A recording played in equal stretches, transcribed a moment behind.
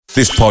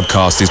This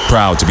podcast is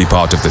proud to be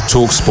part of the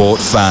TalkSport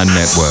Fan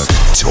Network.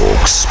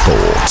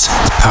 TalkSport.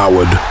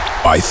 Powered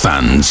by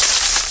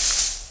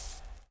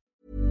fans.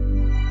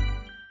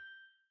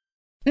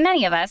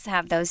 Many of us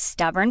have those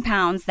stubborn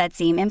pounds that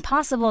seem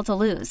impossible to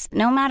lose,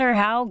 no matter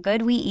how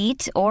good we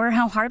eat or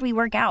how hard we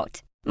work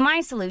out. My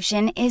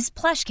solution is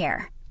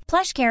PlushCare.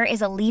 PlushCare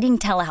is a leading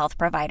telehealth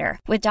provider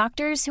with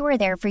doctors who are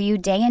there for you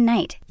day and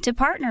night to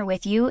partner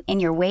with you in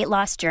your weight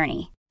loss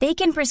journey. They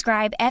can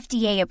prescribe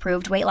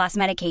FDA-approved weight loss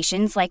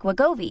medications like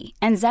Wegovy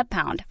and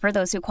Zepbound for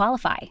those who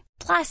qualify.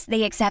 Plus,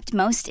 they accept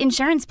most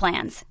insurance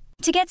plans.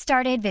 To get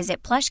started,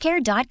 visit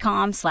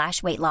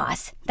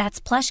plushcare.com/weightloss. That's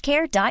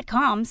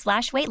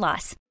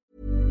plushcare.com/weightloss.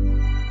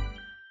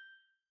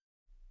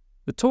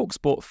 The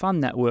TalkSport Fan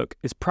Network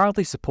is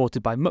proudly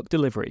supported by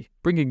McDelivery,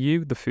 bringing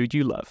you the food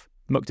you love.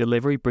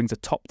 McDelivery brings a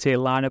top-tier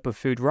lineup of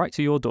food right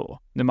to your door.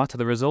 No matter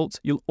the result,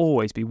 you'll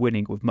always be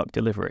winning with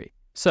McDelivery.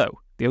 So,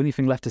 the only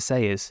thing left to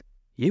say is,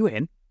 you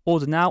in?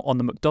 Order now on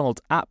the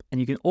McDonald's app,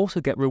 and you can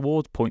also get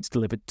reward points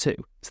delivered too.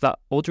 So that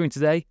ordering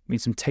today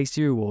means some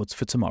tasty rewards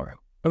for tomorrow.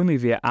 Only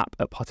via app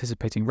at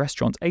participating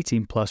restaurants.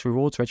 18 plus.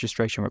 Rewards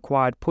registration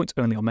required. Points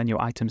only on menu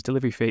items.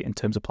 Delivery fee and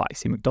terms apply.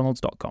 See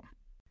mcdonalds.com.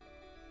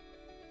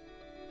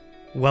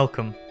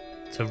 Welcome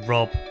to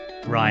Rob,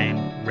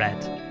 Ryan,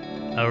 Red,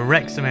 a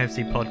Wrexham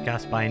FC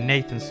podcast by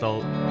Nathan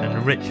Salt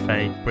and Rich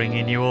Fay,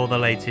 bringing you all the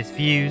latest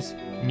views,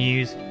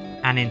 news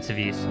and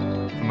interviews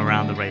from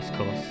around the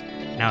racecourse.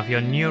 Now, if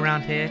you're new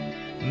around here,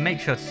 make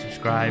sure to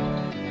subscribe,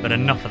 but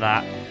enough of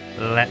that,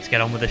 let's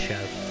get on with the show.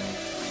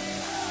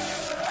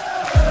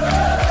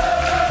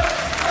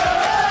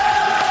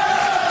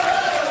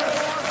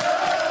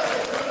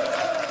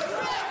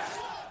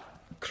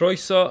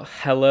 Croeso,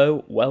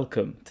 hello,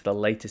 welcome to the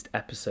latest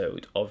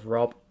episode of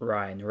Rob,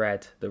 Ryan,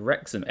 Red, the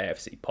Wrexham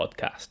AFC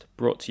podcast,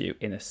 brought to you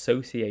in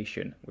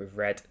association with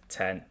Red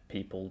 10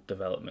 People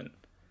Development.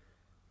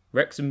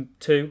 Wrexham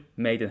 2,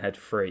 Maidenhead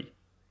 3.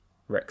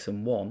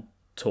 Wrexham 1,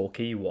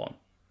 Torquay 1.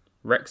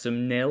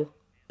 Wrexham 0,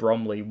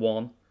 Bromley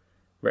 1.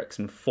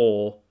 Wrexham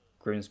 4,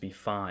 Grimsby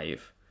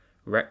 5.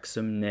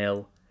 Wrexham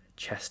 0,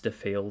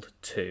 Chesterfield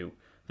 2.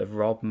 The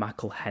Rob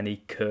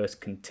McElhenney curse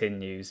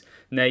continues.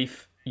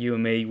 Nath, you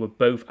and me were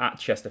both at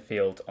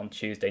Chesterfield on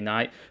Tuesday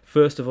night.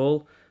 First of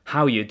all,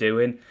 how are you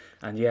doing?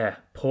 And yeah,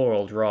 poor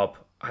old Rob.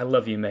 I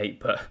love you, mate,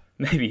 but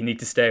maybe you need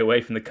to stay away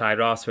from the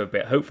Kairos for a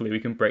bit. Hopefully we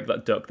can break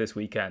that duck this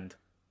weekend.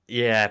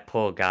 Yeah,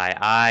 poor guy.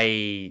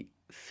 I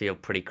feel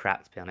pretty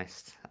crap, to be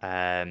honest.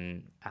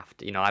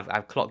 After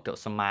I've clocked up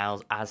some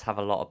miles, as have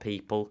a lot of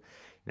people.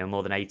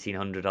 More than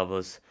 1,800 of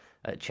us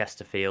at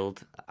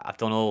Chesterfield. I've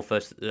done all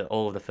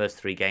of the first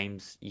three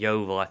games.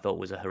 Yeovil, I thought,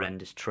 was a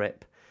horrendous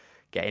trip,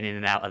 getting in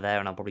and out of there,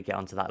 and I'll probably get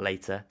onto that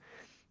later.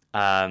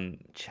 There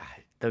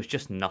was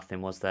just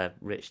nothing, was there,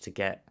 Rich, to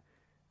get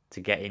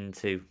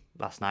into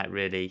last night,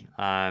 really.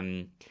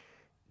 The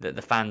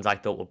fans, I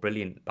thought, were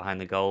brilliant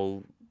behind the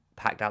goal,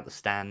 packed out the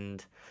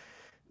stand.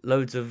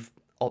 Loads of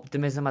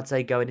optimism, I'd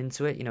say, going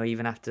into it.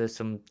 Even after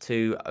some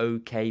two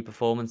okay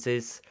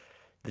performances,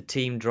 the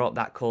team dropped.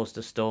 That caused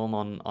a storm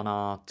on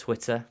our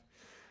Twitter,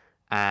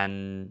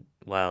 and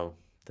well,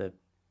 the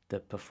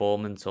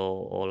performance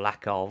or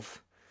lack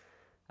of.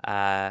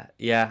 I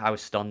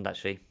was stunned,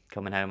 actually.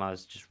 Coming home, I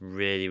was just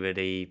really,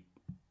 really...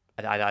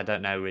 I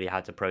don't know really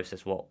how to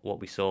process what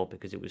we saw,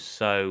 because it was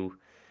so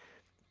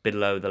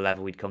below the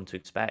level we'd come to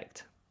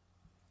expect.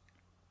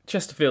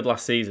 Chesterfield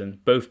last season,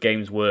 both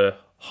games were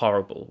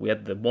horrible. We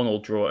had the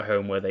 1-1 draw at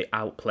home where they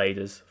outplayed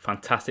us.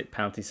 Fantastic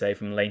penalty save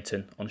from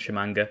Leighton on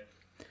Shamanga.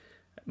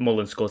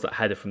 Mullen scores that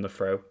header from the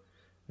throw.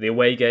 The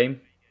away game,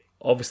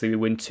 obviously we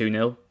win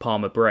 2-0,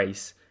 Palmer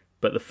brace,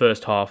 but the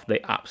first half they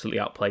absolutely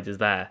outplayed us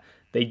there.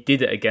 They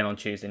did it again on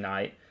Tuesday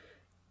night.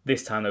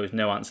 This time there was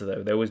no answer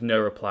though. There was no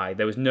reply.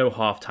 There was no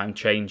half-time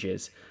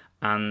changes.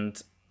 And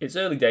it's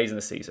early days in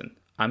the season.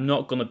 I'm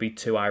not going to be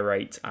too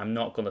irate. I'm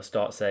not going to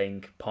start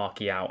saying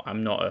Parky out.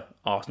 I'm not an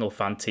Arsenal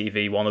fan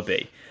TV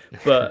wannabe.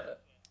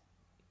 But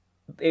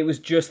it was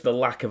just the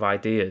lack of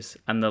ideas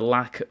and the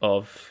lack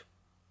of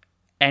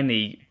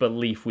any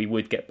belief we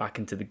would get back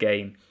into the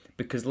game.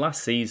 Because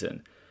last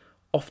season,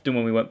 often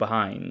when we went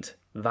behind,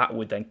 that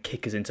would then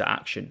kick us into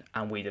action.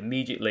 And we'd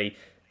immediately...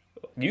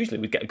 Usually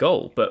we'd get a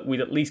goal, but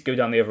we'd at least go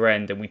down the other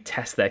end and we'd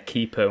test their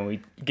keeper and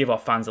we'd give our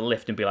fans a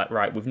lift and be like,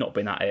 right, we've not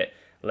been at it.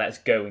 Let's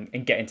go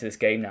and get into this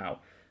game now.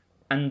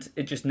 And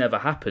it just never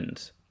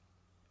happened.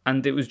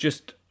 And it was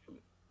just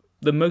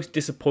the most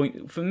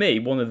disappointing, for me,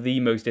 one of the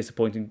most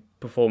disappointing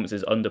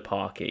performances under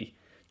Parky,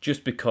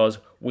 just because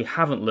we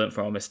haven't learnt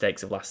from our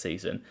mistakes of last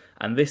season.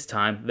 And this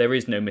time, there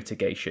is no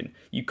mitigation.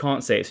 You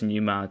can't say it's a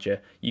new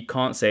manager. You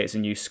can't say it's a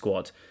new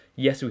squad.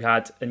 Yes, we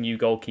had a new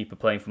goalkeeper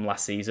playing from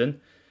last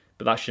season,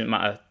 but that shouldn't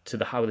matter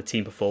to how the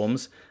team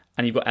performs.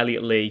 And you've got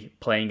Elliot Lee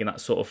playing in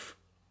that sort of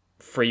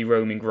free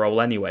roaming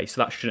role anyway, so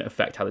that shouldn't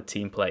affect how the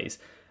team plays.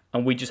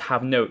 And we just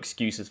have no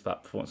excuses for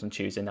that performance on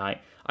Tuesday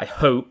night. I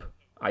hope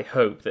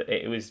that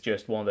it was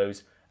just one of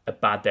those, a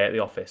bad day at the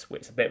office, where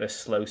it's a bit of a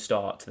slow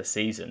start to the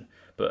season.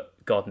 But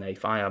God,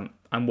 Nath,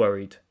 I'm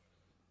worried.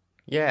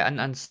 Yeah,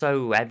 and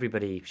so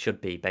everybody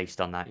should be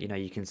based on that.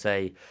 You can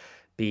say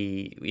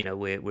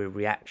we're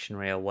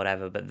reactionary or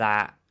whatever, but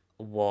that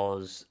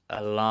was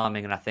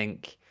alarming. And I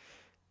think,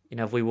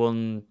 if we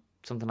won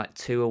something like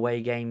 2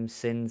 away games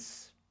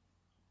since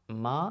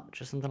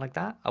March or something like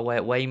that. Away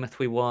at Weymouth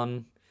we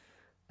won,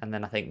 and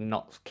then I think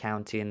Notts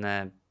County in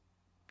the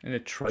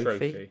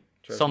trophy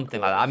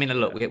something like that. I mean,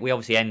 look, we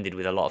obviously ended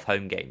with a lot of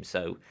home games,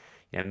 so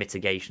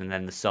mitigation, and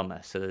then the summer.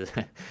 So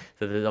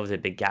there's obviously a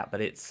big gap, but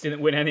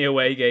didn't win any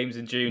away games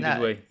in June, did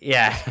we?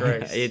 Yeah,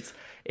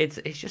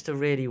 it's just a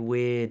really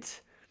weird.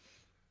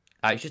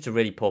 It's just a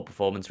really poor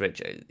performance,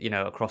 Rich.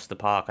 Across the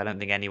park, I don't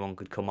think anyone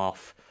could come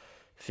off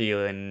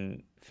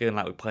feeling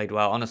like we played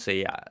well.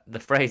 Honestly, the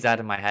phrase out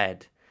of my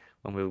head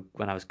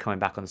when I was coming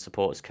back on the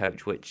supporters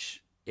coach,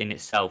 which in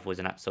itself was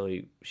an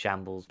absolute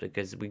shambles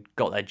because we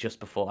got there just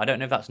before. I don't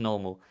know if that's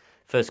normal.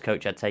 First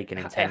coach I'd taken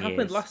in 10 years. It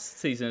happened last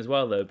season as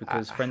well, though,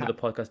 because friend of the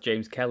podcast,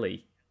 James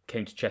Kelly,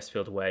 came to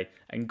Chesterfield away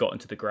and got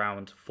into the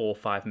ground 4 or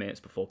 5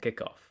 minutes before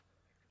kickoff.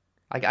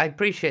 I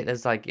appreciate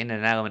there's an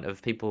element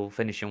of people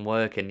finishing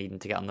work and needing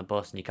to get on the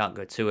bus, and you can't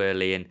go too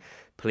early, and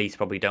police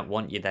probably don't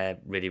want you there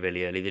really,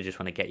 really early. They just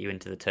want to get you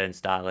into the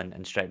turnstile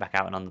and straight back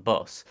out and on the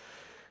bus.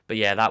 But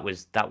yeah, that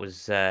was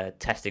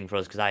testing for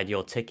us because I had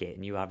your ticket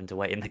and you were having to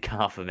wait in the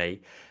car for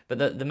me.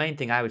 But the main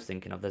thing I was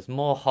thinking of, there's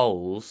more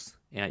holes.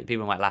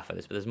 People might laugh at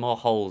this, but there's more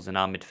holes in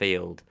our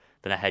midfield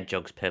than a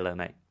hedgehog's pillow,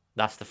 mate.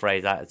 That's the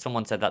phrase.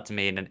 Someone said that to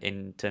me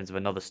in terms of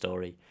another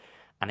story,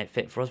 and it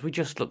fit for us. We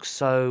just look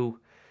so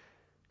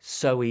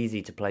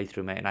easy to play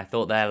through, mate. And I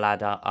thought their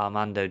lad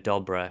Armando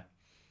Dobra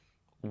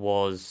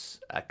was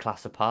a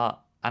class apart.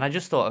 And I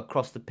just thought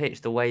across the pitch,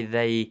 the way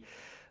they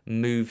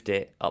moved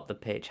it up the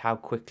pitch, how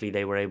quickly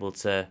they were able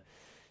to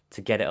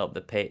get it up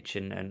the pitch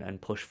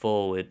and push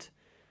forward,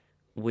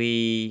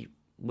 we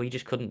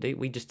just couldn't do.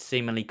 We just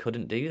seemingly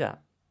couldn't do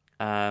that.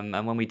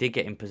 And when we did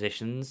get in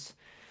positions,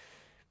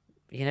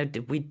 we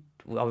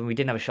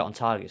didn't have a shot on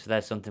target, so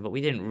there's something, but we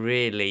didn't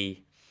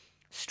really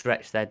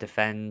stretch their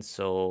defence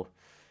or.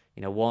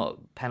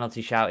 What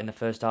penalty shout in the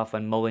first half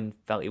when Mullin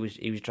felt he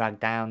was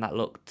dragged down. That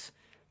looked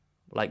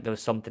like there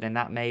was something in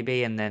that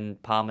maybe. And then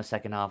Palmer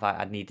second half,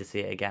 I'd need to see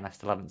it again. I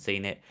still haven't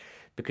seen it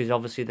because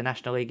obviously the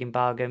National League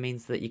embargo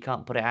means that you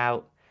can't put it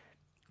out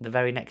the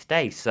very next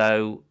day.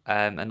 So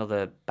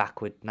another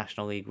backward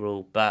National League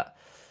rule. But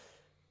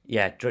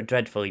yeah,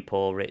 dreadfully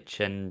poor, Rich.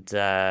 And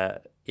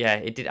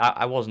it did.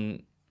 I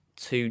wasn't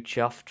too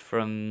chuffed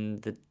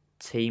from the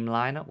team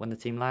lineup when the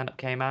team lineup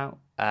came out.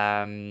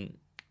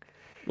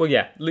 Well,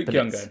 yeah, Luke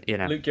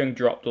Young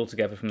dropped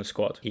altogether from the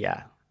squad.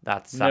 Yeah,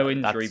 no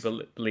injury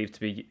believed to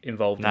be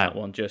involved in that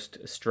one, just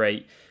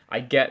straight.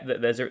 I get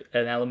that there's an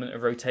element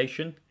of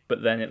rotation,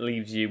 but then it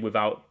leaves you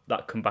without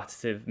that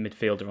combative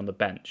midfielder on the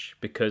bench,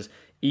 because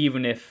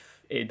even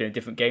if it had been a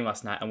different game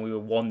last night and we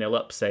were 1-0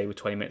 up, say, with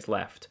 20 minutes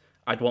left,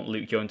 I'd want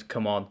Luke Young to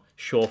come on,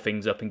 shore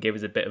things up and give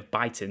us a bit of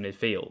bite in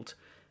midfield.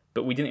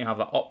 But we didn't even have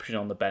that option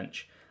on the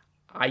bench.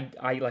 Like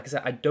I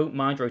said, I don't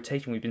mind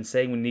rotation. We've been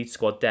saying we need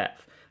squad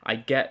depth. I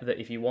get that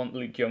if you want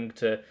Luke Young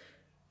to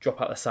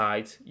drop out the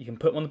side, you can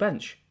put him on the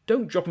bench.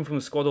 Don't drop him from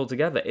the squad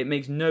altogether. It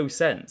makes no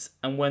sense.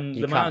 And when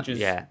the manager's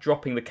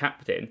dropping the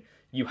captain,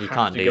 you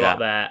have to go out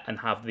there and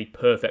have the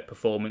perfect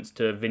performance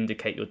to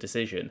vindicate your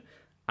decision.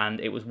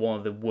 And it was one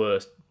of the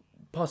worst,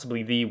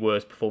 possibly the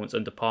worst performance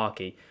under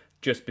Parky,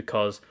 just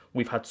because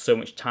we've had so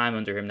much time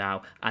under him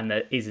now and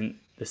there isn't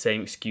the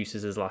same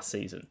excuses as last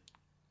season.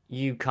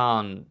 You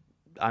can't.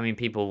 I mean,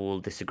 people will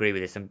disagree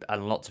with this, and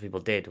lots of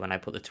people did when I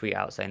put the tweet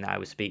out saying that I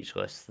was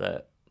speechless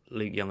that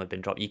Luke Young had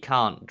been dropped. You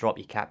can't drop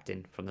your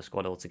captain from the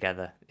squad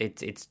altogether.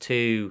 It's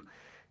too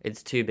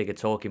big a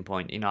talking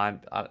point.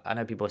 I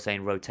know people are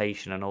saying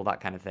rotation and all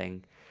that kind of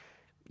thing.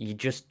 You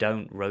just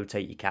don't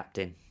rotate your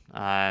captain.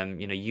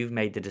 You've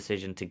made the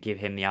decision to give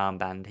him the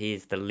armband. He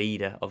is the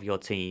leader of your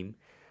team,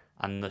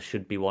 and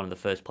should be one of the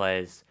first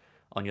players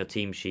on your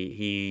team sheet.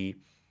 He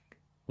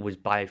was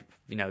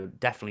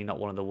definitely not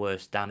one of the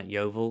worst down at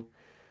Yeovil.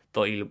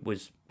 Thought he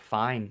was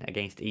fine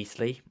against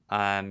Eastleigh.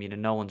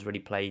 No one's really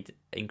played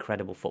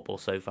incredible football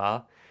so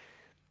far.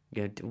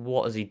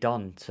 What has he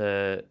done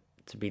to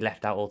be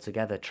left out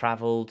altogether?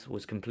 Travelled,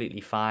 was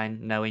completely fine,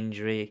 no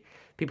injury.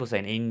 People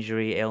saying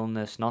injury,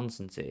 illness,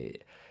 nonsense.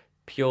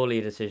 Purely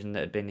a decision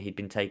that he'd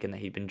been taken, that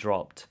he'd been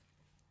dropped.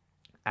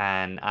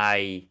 And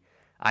I'm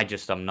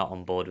not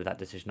on board with that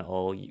decision at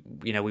all.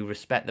 We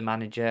respect the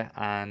manager,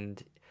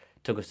 and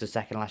took us to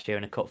second last year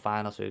in a cup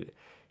final, so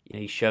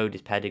he showed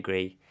his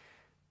pedigree.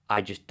 I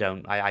just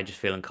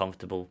feel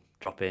uncomfortable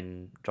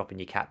dropping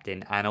your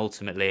captain. And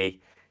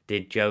ultimately,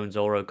 did Jones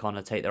or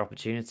O'Connor take their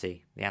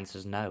opportunity? The answer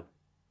is no,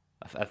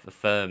 a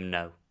firm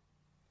no.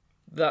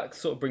 That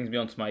sort of brings me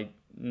on to my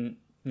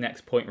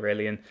next point,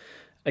 really. And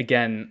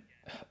again,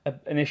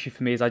 an issue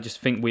for me is I just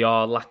think we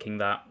are lacking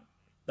that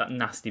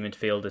nasty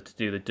midfielder to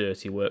do the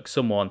dirty work.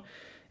 Someone,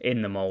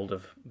 in the mould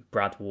of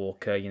Brad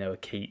Walker, a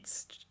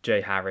Keats,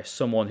 Jay Harris,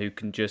 someone who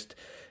can just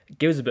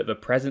give us a bit of a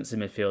presence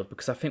in midfield,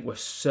 because I think we're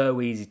so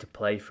easy to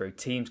play through.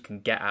 Teams can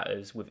get at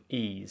us with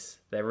ease.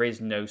 There is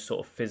no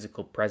sort of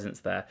physical presence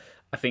there.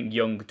 I think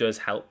Young does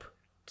help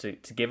to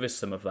give us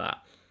some of that,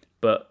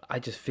 but I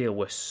just feel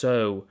we're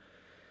so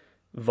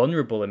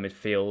vulnerable in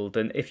midfield,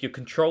 and if you're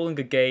controlling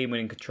a game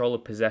and in control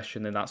of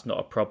possession, then that's not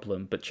a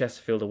problem. But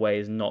Chesterfield away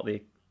is not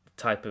the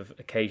type of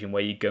occasion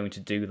where you're going to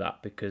do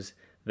that, because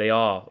they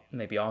are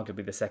maybe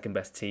arguably the second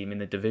best team in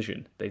the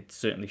division. They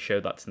certainly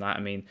showed that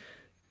tonight.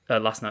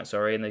 Last night,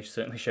 and they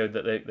certainly showed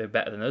that they're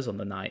better than us on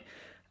the night.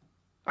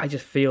 I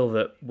just feel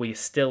that we're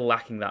still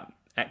lacking that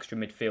extra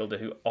midfielder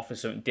who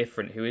offers something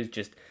different, who is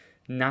just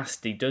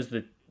nasty, does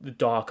the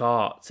dark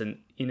arts, and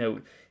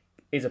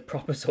is a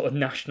proper sort of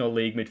National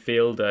League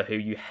midfielder who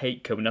you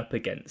hate coming up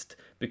against,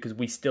 because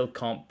we still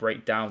can't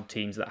break down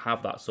teams that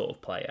have that sort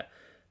of player.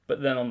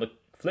 But then on the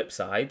flip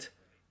side,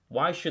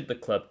 why should the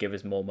club give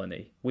us more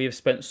money? We have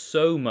spent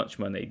so much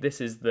money. This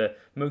is the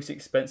most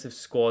expensive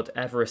squad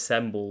ever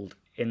assembled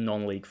in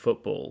non-league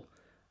football,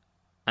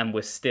 and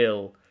we just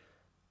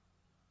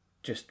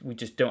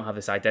don't have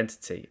this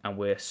identity, and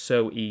we're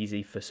so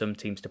easy for some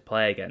teams to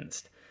play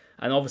against.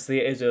 And obviously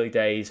it is early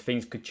days,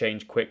 things could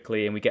change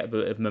quickly, and we get a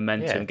bit of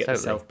momentum, get the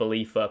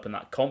self-belief up and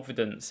that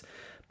confidence.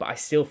 But I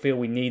still feel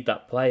we need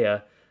that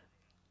player.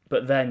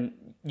 But then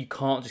you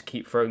can't just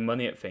keep throwing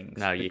money at things.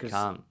 No, you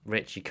can't.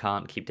 Rich, you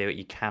can't keep doing it.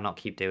 You cannot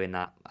keep doing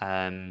that.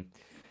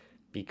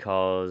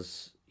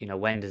 Because,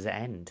 when does it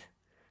end?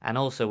 And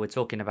also we're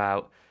talking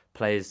about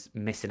players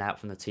missing out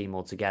from the team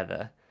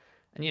altogether.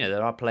 And,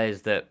 there are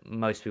players that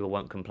most people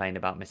won't complain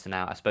about missing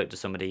out. I spoke to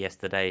somebody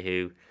yesterday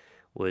who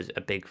was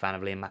a big fan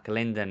of Liam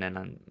McElhenney,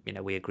 and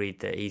we agreed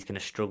that he's going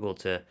to struggle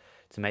to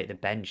make the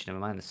bench, never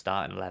mind the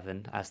starting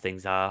 11, as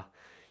things are.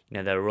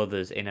 There are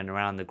others in and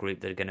around the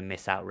group that are going to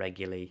miss out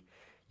regularly.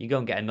 You go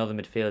and get another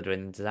midfielder,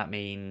 and does that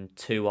mean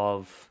two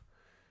of...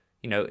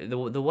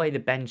 the way the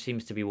bench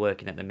seems to be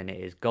working at the minute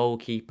is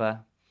goalkeeper,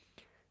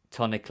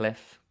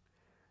 Tunnicliffe,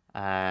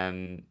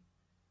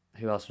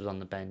 who else was on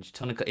the bench?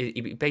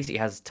 He basically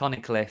has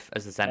Tunnicliffe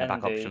as the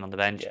centre-back option on the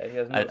bench,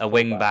 a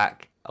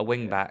wing-back,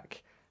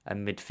 a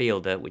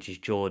midfielder, which is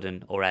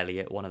Jordan or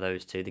Elliott, one of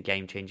those two, the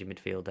game-changing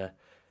midfielder,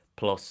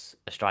 plus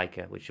a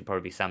striker, which should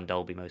probably be Sam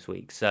Dolby most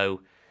weeks.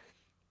 So,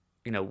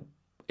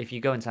 if you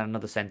go and sign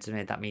another centre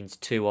mid, that means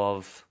two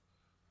of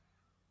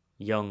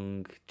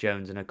Young,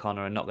 Jones and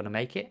O'Connor are not going to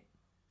make it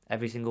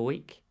every single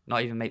week,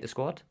 not even make the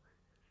squad.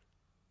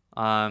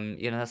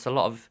 That's a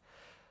lot of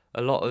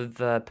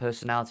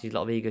personalities, a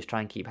lot of egos try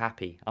and keep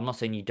happy. I'm not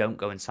saying you don't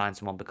go and sign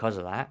someone because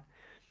of that,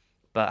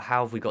 but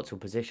how have we got to a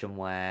position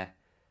where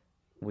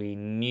we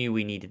knew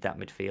we needed that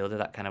midfielder,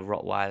 that kind of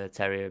Rottweiler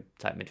Terrier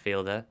type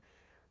midfielder,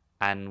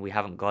 and we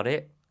haven't got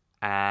it?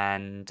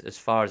 And as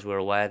far as we're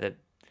aware, that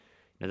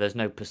there's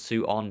no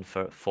pursuit on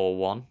for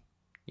 4-1.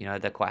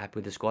 They're quite happy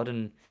with the squad,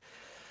 and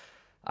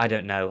I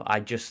don't know.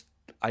 I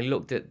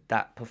looked at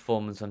that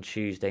performance on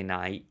Tuesday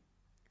night,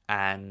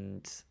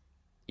 and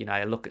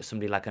I look at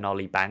somebody like an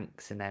Ollie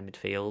Banks in their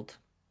midfield,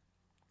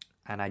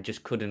 and I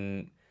just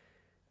couldn't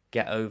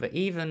get over,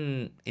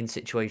 even in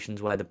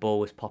situations where the ball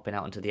was popping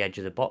out onto the edge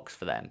of the box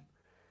for them,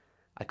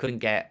 I couldn't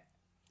get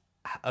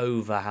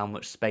over how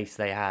much space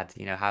they had,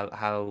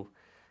 how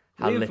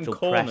little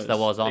press there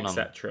was on them,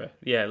 etc.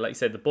 Yeah, like you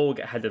said, the ball would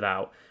get headed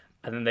out,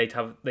 and then they'd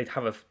have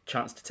a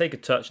chance to take a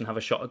touch and have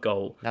a shot at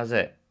goal. That's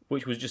it.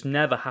 Which was just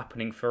never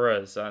happening for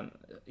us, and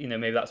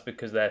maybe that's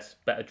because they're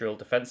better drilled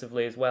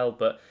defensively as well,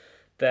 but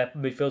their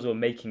midfielders were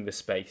making the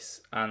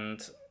space,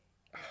 and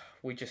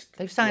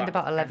they've signed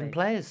about 11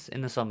 players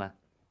in the summer.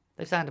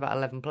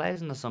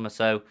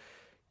 So,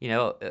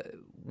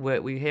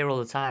 we hear all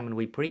the time and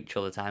we preach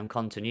all the time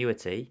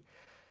continuity.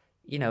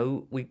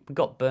 We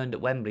got burned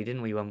at Wembley,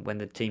 didn't we, when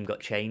the team got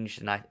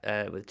changed, and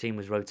the team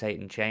was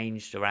rotating,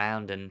 changed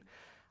around, and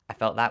I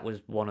felt that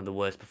was one of the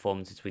worst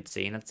performances we'd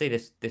seen. I'd say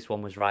this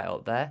one was right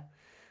up there.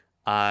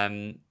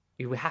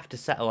 We have to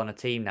settle on a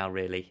team now,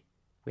 really.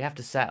 We have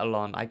to settle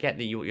on... I get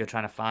that you're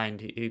trying to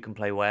find who can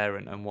play where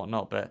and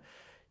whatnot, but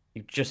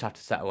you just have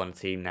to settle on a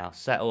team now.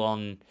 Settle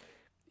on...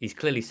 He's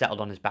clearly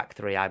settled on his back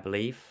three, I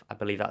believe. I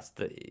believe that's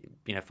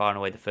far and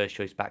away the first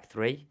choice back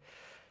three.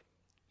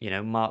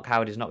 Mark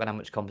Howard is not going to have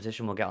much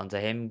competition. We'll get onto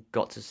him.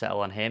 Got to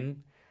settle on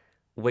him.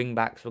 Wing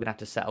backs, we're going to have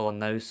to settle on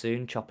those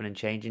soon. Chopping and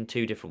changing.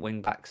 2 different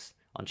wing backs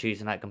on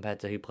Tuesday night compared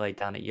to who played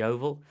down at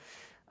Yeovil.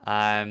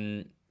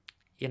 And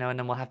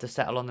then we'll have to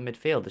settle on the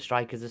midfield. The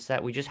strikers are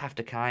set. We just have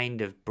to kind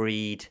of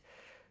breed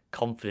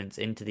confidence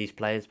into these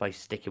players by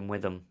sticking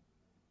with them.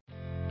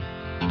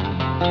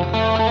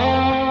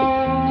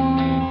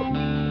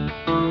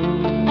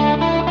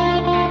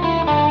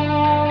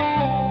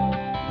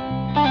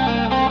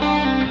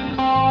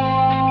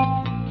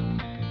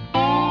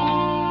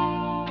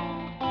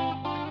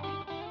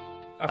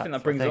 I think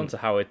that brings on to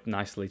Howard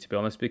nicely, to be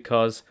honest,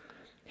 because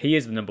he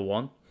is the number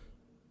one.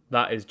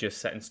 That is just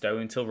set in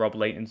stone until Rob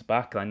Layton's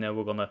back. And I know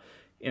we're going to,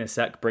 in a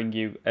sec, bring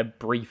you a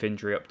brief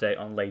injury update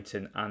on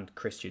Layton and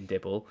Christian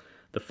Dibble.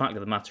 The fact of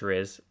the matter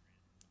is,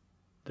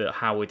 that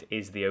Howard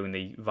is the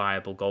only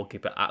viable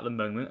goalkeeper at the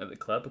moment at the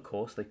club. Of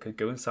course, they could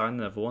go and sign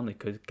another one. They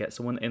could get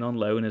someone in on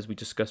loan, as we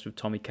discussed with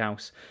Tommy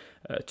Cowse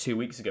 2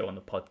 weeks ago on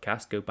the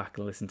podcast. Go back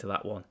and listen to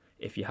that one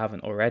if you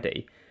haven't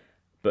already.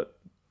 But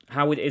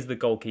Howard is the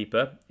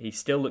goalkeeper. He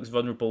still looks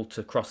vulnerable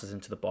to crosses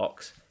into the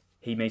box.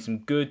 He made some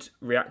good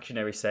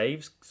reactionary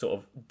saves, sort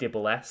of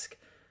Dibble-esque.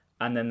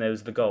 And then there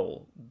was the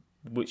goal,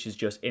 which is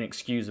just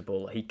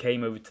inexcusable. He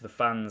came over to the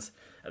fans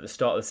at the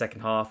start of the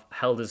second half,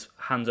 held his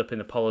hands up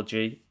in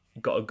apology,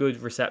 got a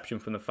good reception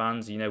from the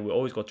fans. You know, we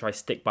always got to try to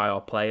stick by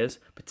our players,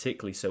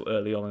 particularly so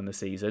early on in the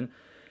season.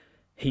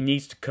 He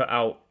needs to cut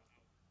out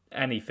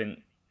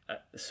anything,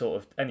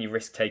 any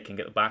risk-taking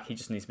at the back. He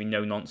just needs to be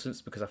no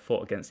nonsense, because I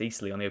fought against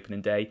Eastleigh on the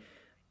opening day.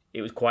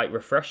 It was quite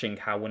refreshing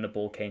how when the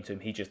ball came to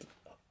him, he just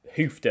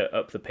hoofed it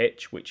up the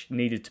pitch, which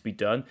needed to be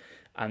done,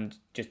 and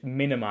just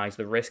minimise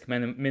the risk,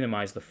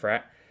 minimise the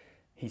threat.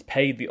 He's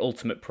paid the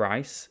ultimate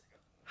price.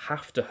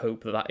 Have to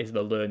hope that is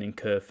the learning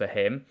curve for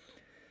him.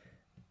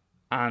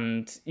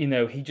 And, you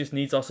know, he just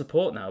needs our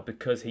support now,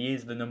 because he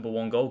is the number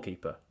one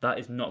goalkeeper. That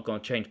is not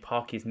going to change.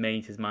 Parky's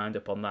made his mind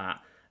up on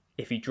that.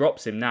 If he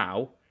drops him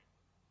now,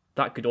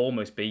 that could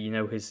almost be, you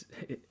know, his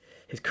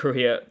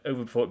career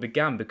over before it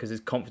began, because his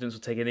confidence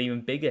will take an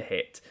even bigger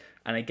hit.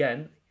 And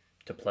again,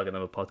 to plug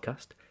another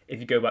podcast, if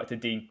you go back to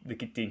Dean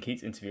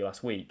Keats' interview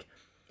last week,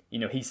 you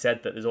know, he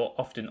said that there's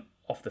often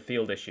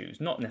off-the-field issues,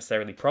 not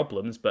necessarily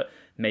problems, but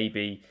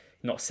maybe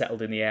not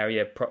settled in the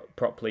area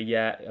properly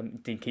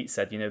yet. Dean Keats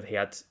said, you know, he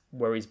had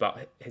worries about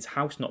his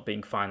house not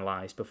being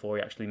finalised before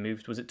he actually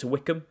moved. Was it to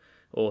Wickham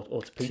or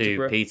to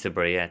Peterborough? To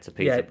Peterborough.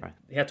 Yeah,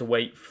 he had to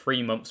wait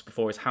 3 months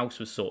before his house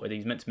was sorted. He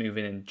was meant to move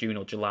in June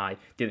or July,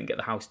 didn't get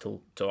the house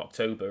till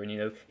October. And, you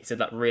know, he said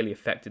that really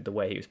affected the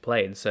way he was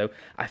playing. So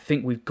I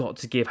think we've got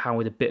to give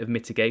Howard a bit of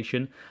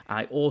mitigation.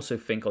 I also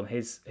think on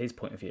his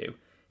point of view,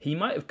 he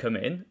might have come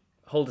in,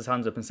 hold his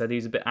hands up and said he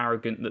was a bit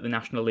arrogant that the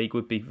National League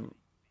would be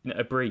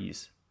a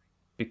breeze.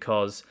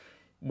 Because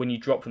when you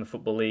drop from the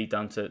Football League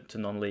down to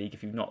non-league,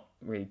 if you've not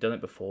really done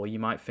it before, you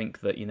might think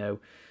that, you know,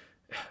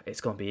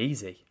 it's going to be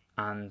easy.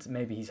 And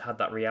maybe he's had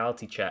that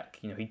reality check.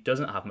 You know, he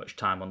doesn't have much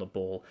time on the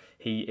ball.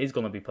 He is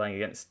going to be playing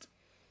against,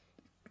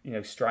 you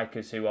know,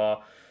 strikers who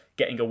are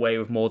getting away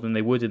with more than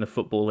they would in the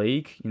Football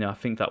League. You know, I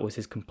think that was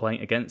his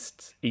complaint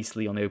against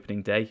Eastleigh on the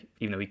opening day,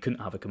 even though he couldn't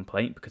have a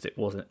complaint because it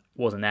was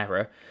an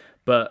error.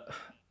 But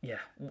yeah,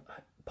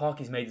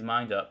 Parky's made his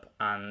mind up,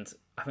 and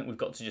I think we've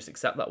got to just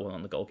accept that one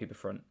on the goalkeeper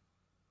front.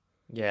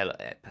 Yeah,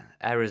 look,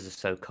 errors are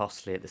so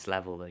costly at this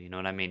level, though, you know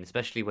what I mean?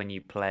 Especially when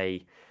you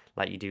play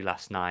like you do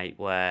last night,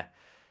 where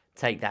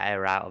take that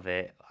error out of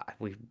it,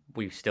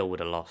 we still would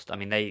have lost. I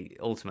mean,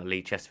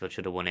 Chesterfield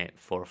should have won it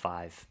 4 or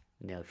 5.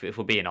 You know, if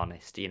we're being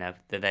honest, you know,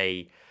 that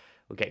they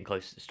were getting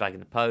close to striking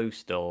the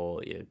post,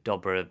 or you know,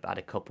 Dobra had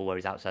a couple where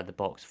he's outside the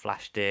box,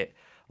 flashed it.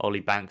 Ollie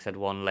Banks had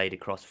one laid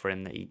across for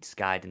him that he'd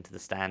skied into the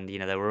stand. You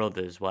know, there were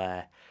others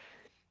where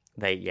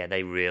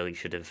they really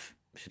should have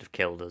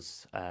killed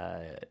us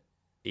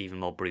even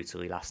more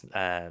brutally last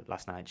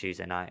night,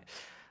 Tuesday night.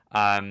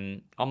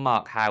 On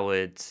Mark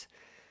Howard,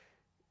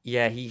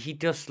 yeah, he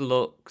just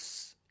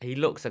looks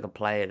like a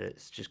player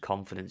that's just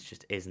confidence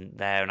just isn't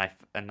there,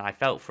 and I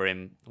felt for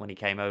him when he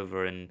came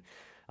over and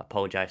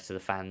apologised to the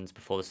fans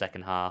before the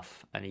second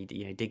half, and he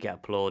did get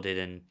applauded,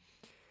 and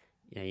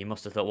you know, you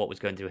must have thought what was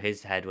going through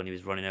his head when he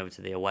was running over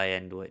to the away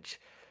end, which,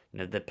 you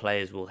know, the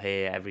players will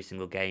hear every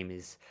single game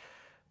is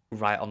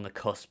right on the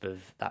cusp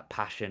of that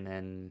passion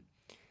and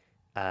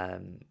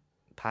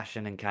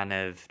kind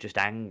of just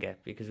anger,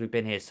 because we've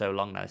been here so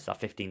long now. It's our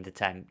 15th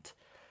attempt,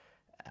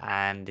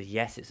 and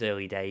yes, it's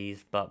early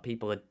days, but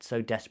people are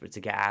so desperate to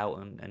get out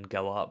and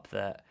go up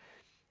that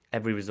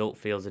every result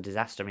feels a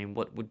disaster. I mean,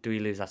 what do we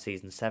lose last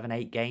season?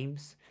 7-8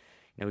 games.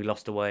 You know, we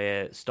lost away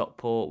at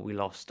Stockport, we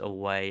lost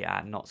away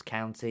at Notts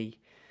County,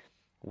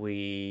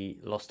 we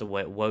lost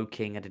away at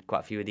Woking. I did quite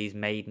a few of these,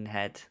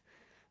 Maidenhead.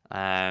 You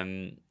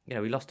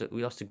know, we lost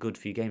a good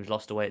few games.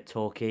 Lost away at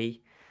Torquay,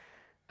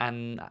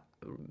 and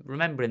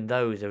remembering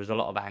those, there was a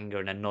lot of anger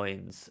and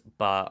annoyance.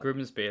 But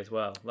Grimsby as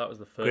well. That was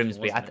the first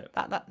Grimsby. one,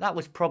 wasn't it? That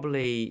was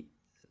probably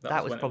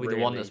the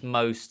one that's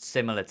most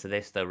similar to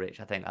this, though, Rich.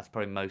 I think that's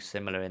probably most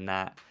similar in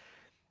that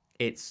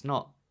it's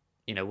not.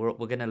 You know,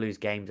 we're going to lose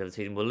games over the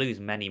season. We'll lose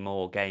many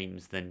more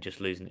games than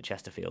just losing at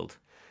Chesterfield,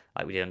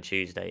 like we did on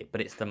Tuesday.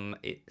 But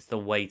there's a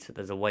way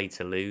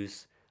to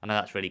lose. I know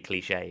that's really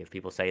cliche if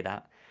people say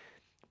that,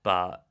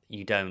 but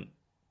you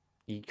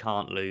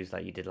can't lose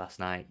like you did last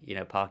night. You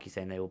know, Parky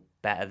saying they were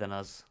better than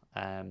us.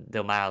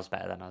 They're miles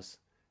better than us.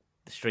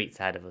 The street's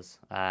ahead of us.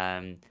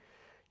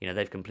 You know,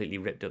 they've completely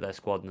ripped up their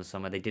squad in the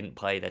summer. They didn't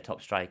play their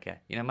top striker.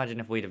 You know, imagine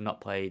if we'd have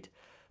not played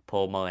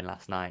Paul Mullin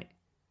last night.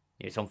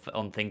 It's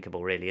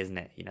unthinkable, really, isn't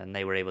it? You know, and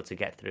they were able to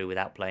get through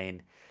without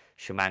playing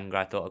Shamanga.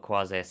 I thought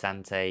Akwase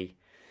Asante,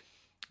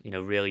 you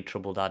know, really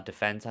troubled our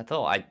defence. I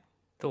thought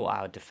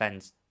our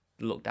defence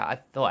looked out. I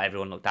thought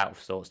everyone looked out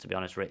of sorts, to be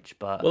honest, Rich.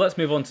 But well, let's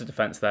move on to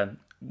defence then.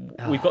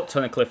 We've got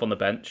Tunnicliffe on the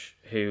bench,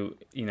 who,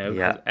 you know,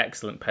 has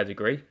excellent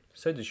pedigree.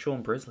 So does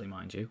Sean Brisley,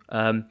 mind you.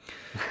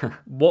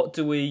 What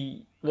do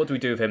we what do we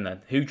do with him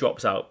then? Who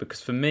drops out?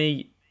 Because for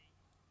me,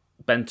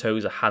 Ben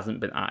Tozer hasn't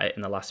been at it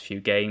in the last few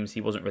games.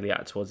 He wasn't really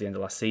at it towards the end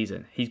of last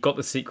season. He's got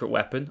the secret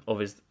weapon of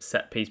his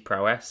set-piece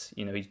prowess.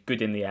 He's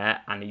good in the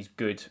air and he's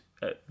good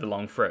at the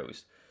long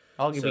throws.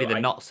 Arguably the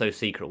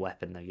not-so-secret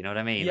weapon, though. You know what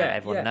I mean? Yeah, like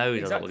everyone knows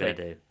exactly. what we're going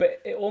to do.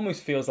 But it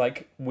almost feels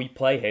like we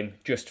play him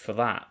just for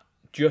that,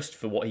 just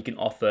for what he can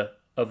offer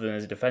other than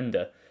as a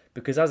defender.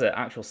 Because as an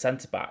actual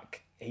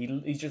centre-back,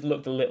 he's just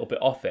looked a little bit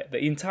off it. The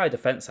entire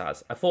defence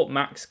has. I thought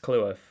Max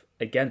Cleworth,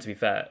 again, to be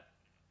fair,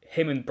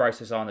 him and Bryce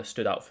Hosanna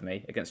stood out for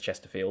me against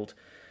Chesterfield.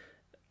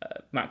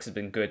 Max has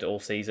been good all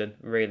season.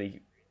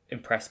 Really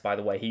impressed by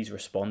the way he's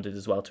responded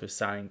as well to his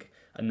signing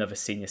another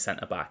senior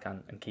centre-back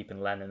and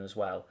keeping Lennon as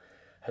well.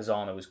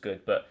 Hosanna was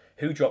good, but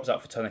who drops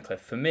out for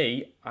Tunnicliffe? For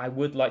me, I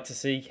would like to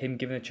see him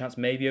given a chance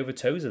maybe over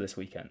Tozer this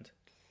weekend.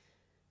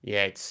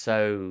 Yeah, it's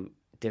so...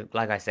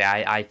 Like I say,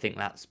 I think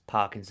that's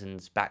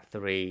Parkinson's back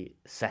three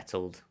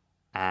settled,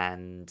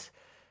 and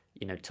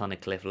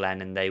Tunnicliffe,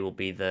 Lennon, they will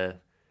be the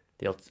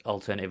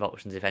alternative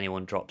options if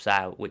anyone drops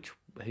out. Which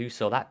who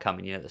saw that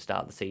coming? At the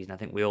start of the season, I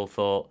think we all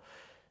thought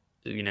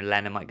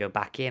Lennon might go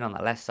back in on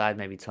that left side.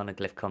 Maybe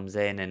Tunnicliffe comes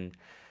in, and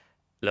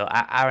look,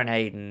 Aaron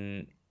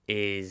Hayden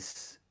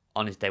is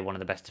on his day one of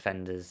the best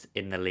defenders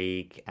in the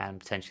league and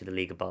potentially the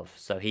league above,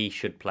 so he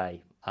should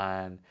play.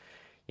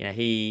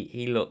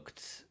 He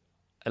looked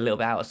a little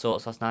bit out of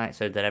sorts last night,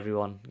 so that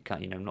everyone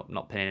can't,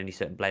 not pinning any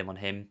certain blame on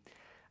him.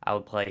 I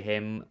would play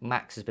him.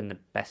 Max has been the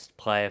best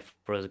player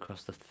for us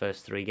across the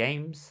first three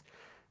games.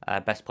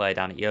 Best player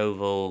down at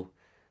Yeovil.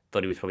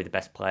 Thought he was probably the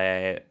best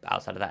player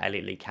outside of that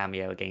Elliott League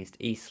cameo against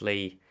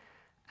Eastleigh.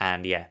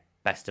 And yeah,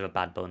 best of a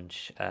bad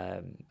bunch.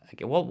 The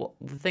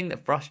thing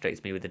that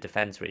frustrates me with the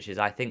defence, Rich, is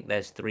I think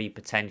there's three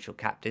potential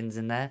captains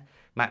in there.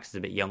 Max is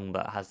a bit young,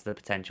 but has the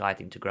potential, I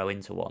think, to grow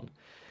into one.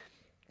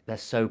 They're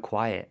so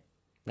quiet.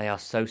 They are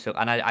so...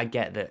 And I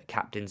get that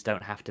captains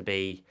don't have to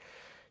be,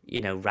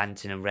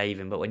 ranting and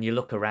raving, but when you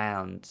look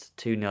around,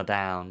 2-0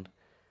 down...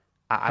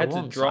 I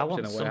want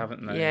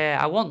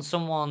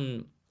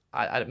someone...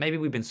 maybe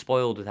we've been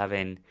spoiled with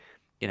having,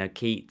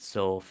 Keats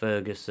or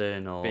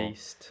Ferguson or...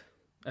 Beast.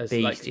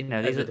 These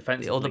are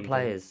the other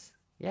players.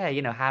 Yeah,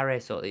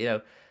 Harris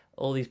or,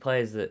 all these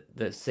players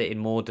that sit in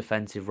more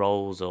defensive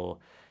roles or,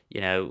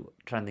 trying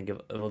to think of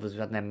others.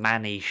 We've had there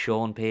Manny,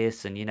 Sean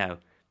Pearson,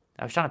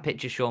 I was trying to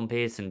picture Sean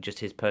Pearson, just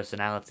his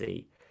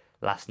personality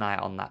last night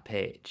on that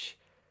pitch.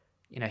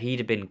 He'd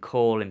have been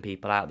calling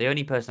people out. The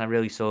only person I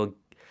really saw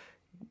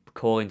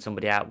calling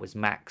somebody out was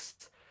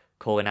Max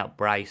calling out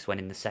Bryce when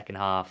in the second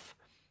half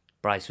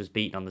Bryce was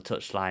beaten on the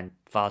touchline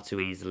far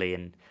too easily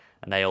and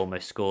they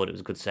almost scored. It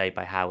was a good save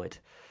by Howard.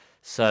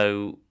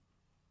 So,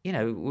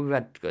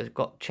 we've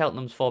got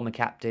Cheltenham's former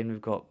captain,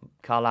 we've got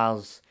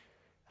Carlisle's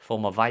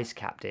former vice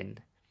captain.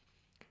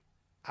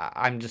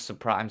 I'm just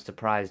surprised. I'm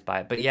surprised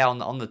by it. But yeah,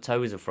 on the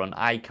Tozer front,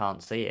 I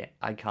can't see it.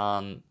 I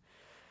can't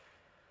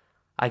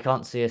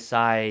see a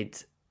side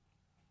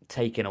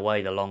taking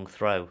away the long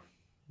throw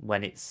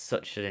when it's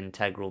such an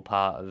integral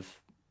part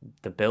of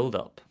the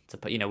build-up.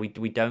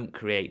 We don't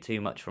create too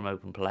much from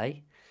open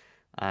play.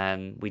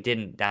 We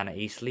didn't down at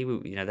Eastleigh.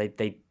 We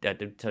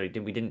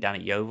didn't down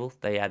at Yeovil.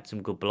 They had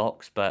some good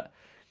blocks, but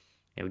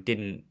we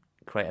didn't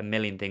create a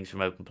million things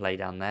from open play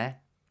down there.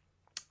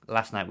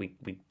 Last night we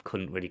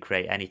couldn't really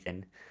create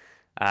anything.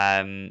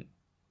 But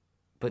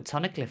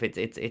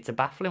Tunnicliffe, it's a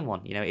baffling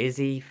one. Is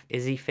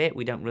he fit?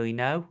 We don't really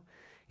know.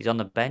 He's on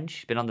the bench.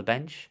 He's been on the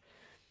bench.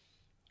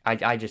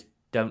 I just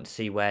don't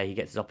see where he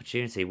gets his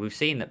opportunity. We've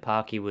seen that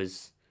Parky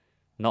was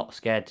not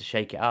scared to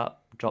shake it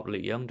up, drop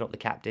Luke Young, drop the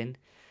captain.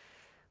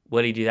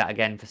 Will he do that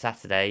again for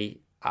Saturday?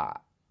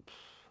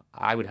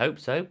 I would hope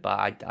so,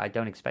 but I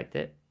don't expect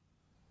it.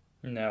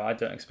 No, I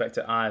don't expect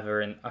it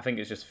either, and I think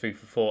it's just food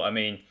for thought. I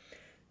mean,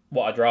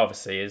 what I'd rather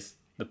see is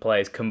the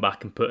players come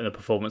back and put in a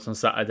performance on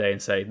Saturday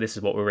and say, this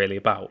is what we're really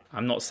about.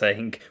 I'm not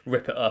saying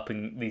rip it up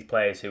and these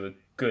players who were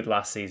good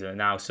last season are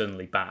now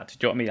suddenly bad. Do you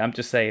know what I mean? I'm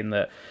just saying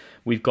that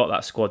we've got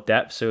that squad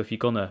depth, so if you're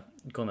gonna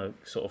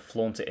sort of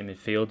flaunt it in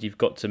midfield, you've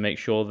got to make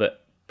sure that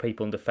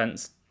people in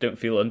defence don't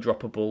feel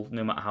undroppable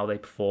no matter how they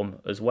perform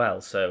as well.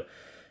 So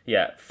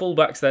yeah,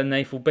 full-backs then,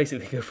 Nath, will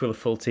basically go for the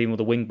full team, or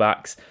the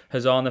wing-backs.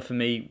 Hosanna, for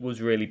me,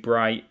 was really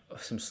bright.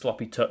 Some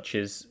sloppy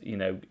touches,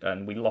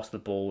 and we lost the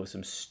ball with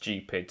some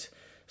stupid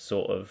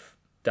sort of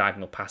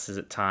diagonal passes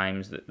at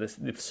times.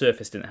 The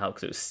surface didn't help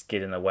because it was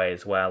skidding away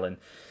as well. And,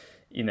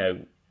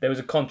 there was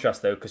a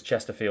contrast, though, because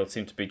Chesterfield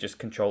seemed to be just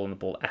controlling the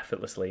ball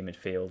effortlessly in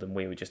midfield, and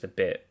we were just a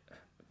bit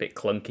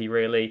clunky,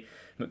 really.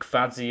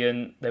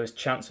 McFadzean, there was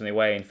chance from the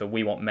away in for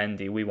we want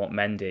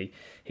Mendy.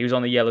 He was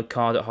on the yellow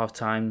card at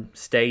half-time,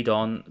 stayed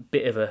on.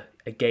 Bit of a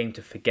game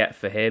to forget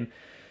for him,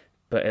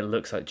 but it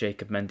looks like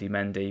Jacob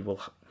Mendy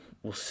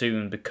will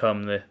soon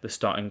become the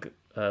starting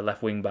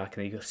left wing-back,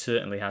 and he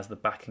certainly has the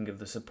backing of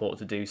the support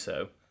to do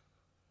so.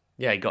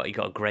 Yeah, he got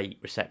a great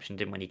reception,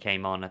 didn't when he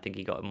came on. I think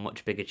he got a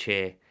much bigger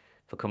cheer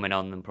for coming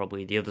on than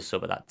probably the other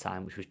sub at that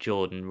time, which was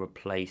Jordan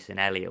replacing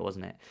Elliott,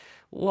 wasn't it?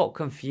 What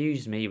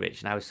confused me,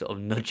 Rich, and I was sort of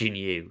nudging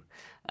you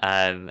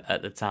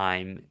at the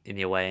time in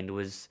the away end,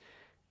 was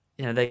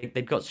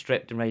they'd got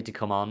stripped and ready to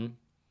come on.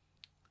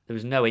 There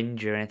was no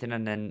injury or anything,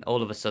 and then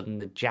all of a sudden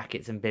the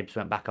jackets and bibs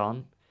went back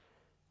on,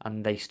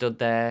 and they stood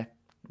there,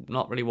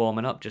 not really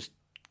warming up, just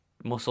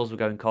muscles were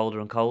going colder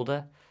and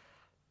colder,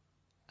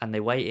 and they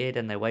waited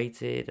and they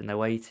waited and they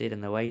waited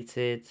and they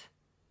waited,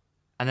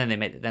 and then they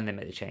made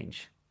the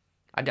change.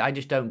 I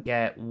just don't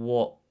get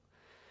what.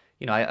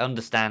 I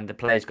understand the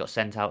players got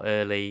sent out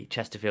early.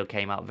 Chesterfield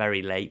came out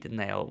very late, didn't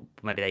they? Or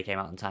maybe they came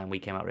out on time. We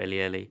came out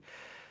really early.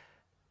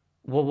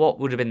 What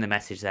would have been the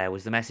message there?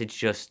 Was the message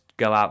just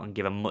go out and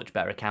give a much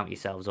better account of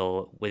yourselves,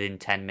 or within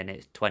 10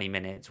 minutes, 20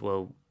 minutes,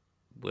 we'll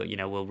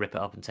rip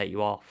it up and take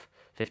you off?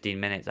 15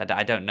 minutes?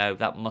 I don't know.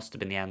 That must have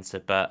been the answer,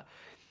 but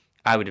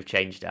I would have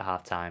changed it at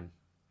half time.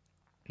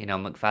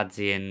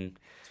 McFadzean and...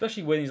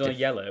 Especially when he's on a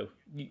yellow.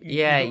 You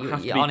don't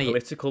have to be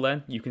political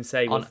then. You can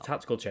say, it's a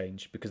tactical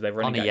change because they're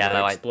running at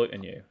you,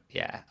 exploiting you.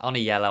 Yeah, on a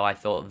yellow, I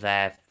thought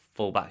their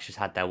fullbacks just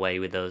had their way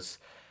with us.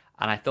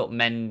 And I thought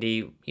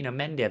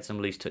Mendy had some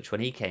loose touch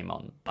when he came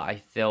on, but I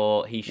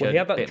thought he showed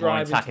a bit more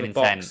attacking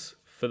intent.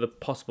 For the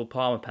possible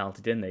Palmer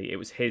penalty, didn't he? It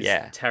was his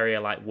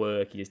terrier-like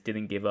work. He just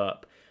didn't give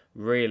up.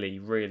 Really,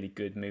 really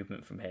good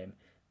movement from him.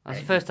 That's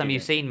the first time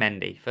you've seen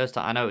Mendy. First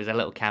time, I know it was a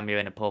little cameo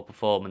in a poor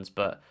performance,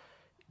 but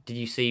did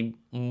you see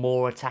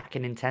more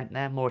attacking intent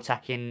there, more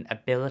attacking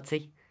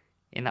ability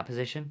in that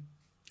position?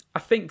 I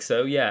think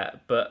so, yeah,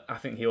 but I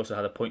think he also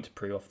had a point to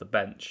prove off the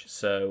bench,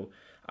 so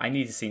I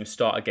need to see him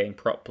start a game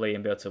properly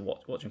and be able to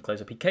watch him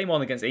close up. He came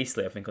on against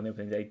Eastleigh, I think, on the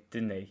opening day,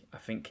 didn't he? I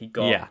think he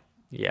got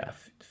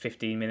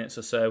 15 minutes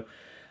or so.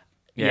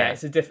 Yeah,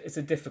 it's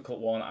a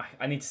difficult one.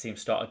 I need to see him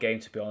start a game,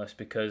 to be honest,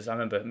 because I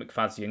remember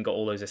McFadzean got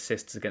all those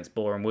assists against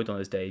Boreham Wood on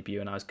his debut,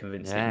 and I was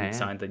convinced that he'd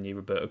signed the new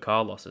Roberto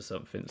Carlos or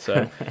something.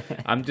 So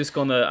I'm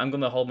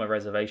gonna hold my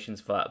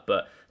reservations for that.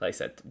 But like I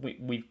said,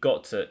 we've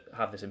got to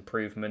have this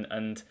improvement.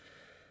 And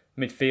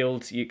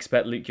midfield, you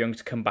expect Luke Young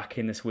to come back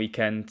in this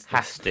weekend.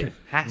 Has to.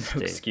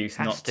 Excuse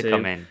has not to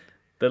come in.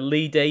 The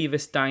Lee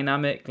Davis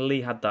dynamic.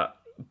 Lee had that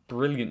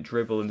brilliant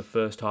dribble in the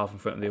first half in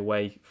front of the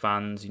away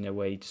fans,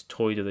 where he just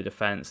toyed with the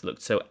defence,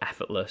 looked so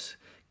effortless,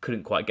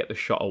 couldn't quite get the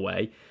shot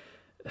away.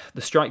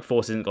 The strike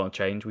force isn't going to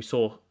change. We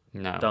saw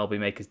Dalby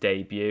make his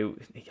debut.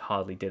 He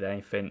hardly did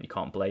anything. You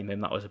can't blame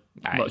him. That was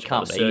much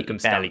about the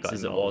circumstances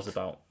as it was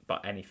about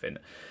anything.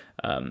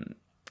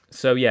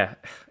 So yeah,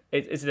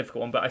 it's a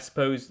difficult one, but I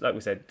suppose, like we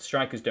said,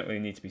 strikers don't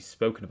really need to be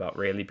spoken about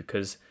really,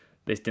 because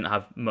this didn't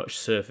have much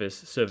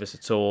service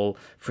at all.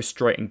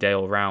 Frustrating day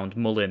all round.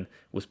 Mullin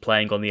was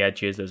playing on the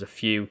edges. There was a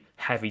few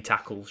heavy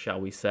tackles,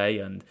 shall we say,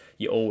 and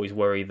you always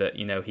worry that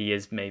he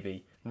is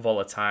maybe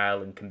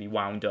volatile and can be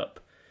wound up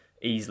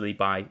easily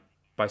by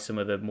some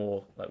of the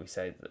more, like we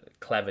say,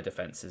 clever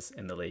defences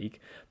in the league.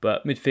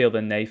 But midfield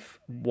and Nath,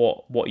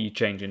 what are you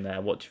changing there?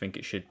 What do you think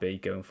it should be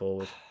going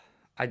forward?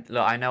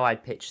 I know I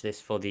pitched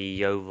this for the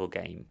Yeovil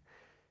game.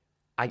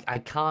 I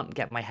can't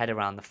get my head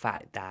around the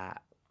fact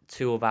that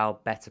two of our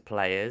better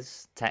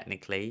players,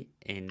 technically,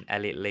 in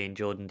Elliot Lee and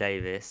Jordan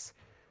Davis,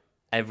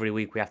 every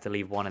week we have to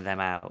leave one of them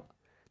out.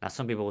 Now,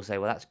 some people will say,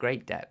 well, that's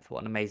great depth.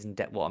 What amazing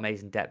depth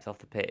off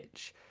the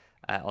pitch,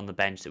 on the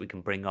bench that we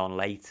can bring on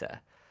later.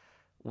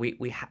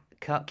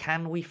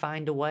 Can we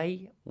find a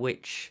way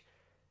which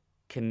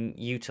can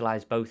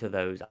utilise both of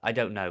those? I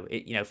don't know.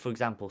 For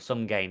example,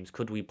 some games,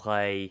 could we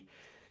play...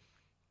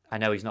 I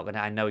know he's not going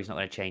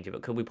to change it,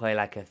 but could we play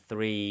like a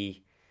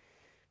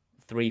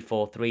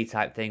 3-4-3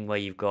 type thing where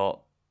you've got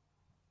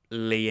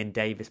Lee and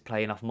Davis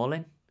playing off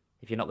Mullin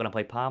if you're not going to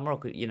play Palmer,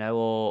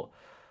 or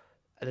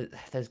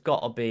there's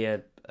got to be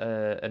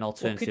an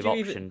alternative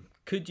option.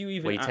 Could you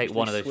even where you take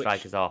one of those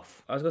strikers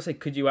off? I was going to say,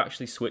 could you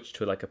actually switch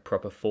to like a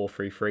proper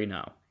 4-3-3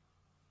 now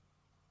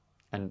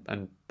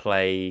and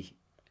play?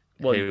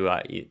 Well, you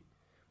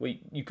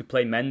could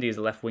play Mendy as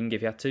a left winger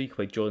if you had to. You could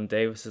play Jordan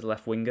Davis as a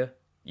left winger.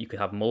 You could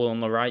have Mullin on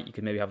the right. You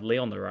could maybe have Lee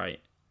on the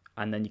right,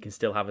 and then you can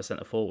still have a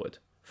centre forward.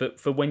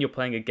 For when you're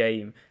playing a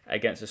game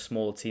against a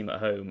smaller team at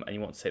home and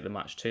you want to take the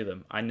match to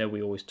them. I know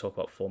we always talk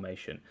about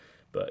formation,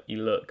 but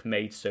you look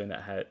Maidstone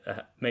at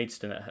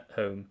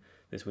home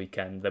this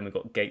weekend. Then we've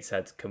got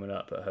Gateshead coming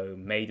up at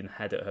home,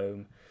 Maidenhead at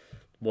home.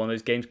 One of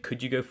those games,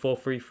 could you go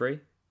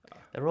 4-3-3?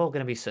 They're all going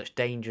to be such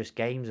dangerous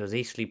games, as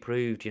Eastleigh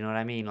proved. You know what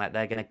I mean? Like,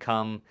 they're going to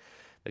come,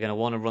 they're going to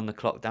want to run the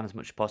clock down as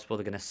much as possible.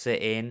 They're going to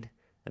sit in.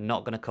 They're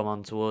not going to come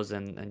on to us,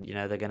 and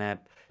they're going to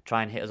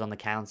try and hit us on the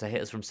counter,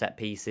 hit us from set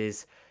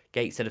pieces.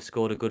 Gateshead have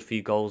scored a good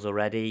few goals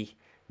already.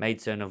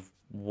 Maidstone have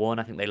won.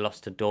 I think they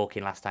lost to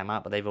Dorking last time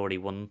out, but they've already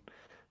won.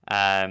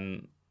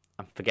 I'm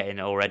forgetting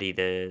already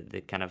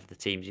the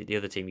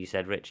other team you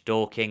said, Rich.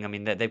 Dorking. I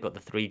mean, they've got the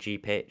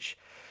 3G pitch.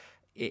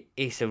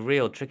 It's a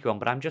real tricky one,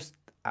 but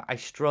I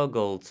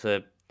struggle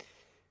to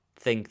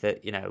think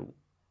that,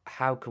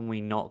 how can we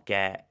not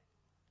get...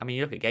 I mean,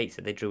 you look at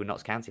Gateshead, they drew with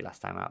Notts County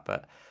last time out,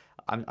 but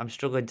I'm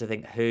struggling to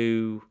think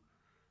who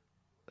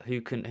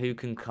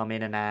can come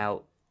in and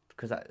out,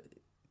 because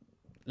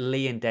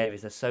Lee and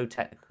Davis are so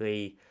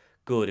technically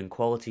good, and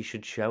quality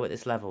should show at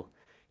this level.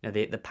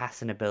 The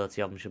passing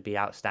ability of them should be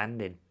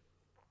outstanding.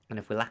 And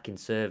if we're lacking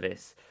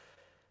service,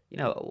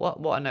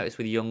 what I noticed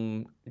with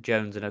Young,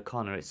 Jones, and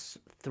O'Connor, it's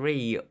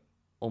three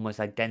almost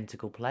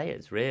identical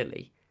players,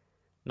 really.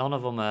 None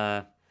of them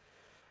are.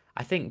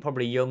 I think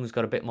probably Young's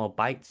got a bit more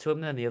bite to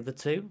him than the other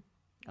two.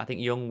 I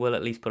think Young will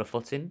at least put a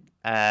foot in.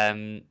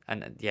 And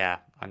yeah,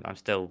 I'm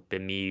still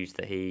bemused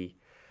that he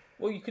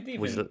Well, you could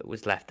even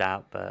was left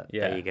out, but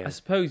there you go. I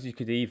suppose you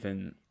could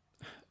even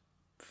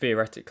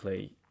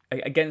theoretically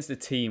against a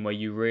team where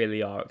you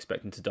really are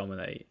expecting to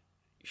dominate.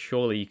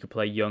 Surely you could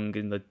play Young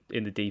in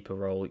the deeper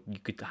role. You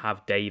could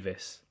have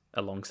Davis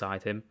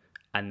alongside him,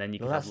 and then you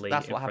could have Lee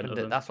in front of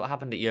them. That's what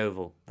happened at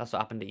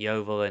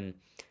Yeovil. And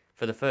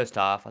for the first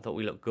half, I thought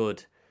we looked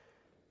good,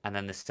 and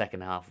then the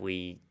second half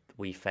we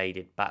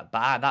faded. But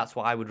that's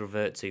what I would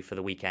revert to for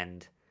the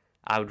weekend.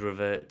 I would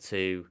revert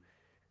to,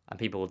 and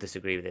people will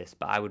disagree with this,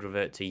 but I would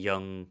revert to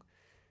Young,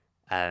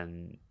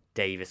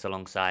 Davis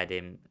alongside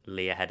him,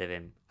 Lee ahead of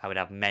him. I would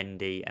have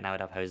Mendy and I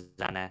would have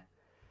Hosanna,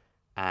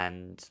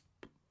 and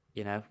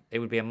it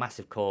would be a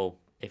massive call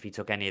if he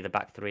took any of the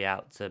back three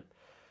out to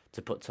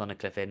put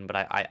Tunnicliffe in.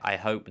 But I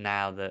hope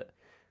now that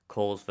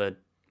calls for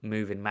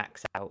moving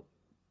Max out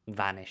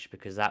vanish,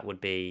 because that would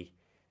be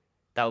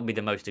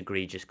the most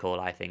egregious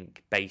call, I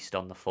think, based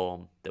on the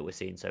form that we're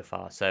seeing so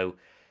far. So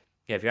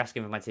yeah, if you're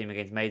asking for my team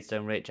against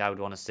Maidstone, Rich, I would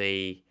want to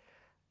see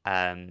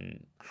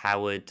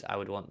Howard. I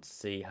would want to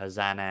see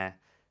Hosanna,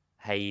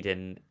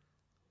 Hayden.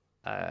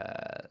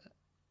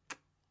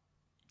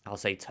 I'll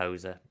say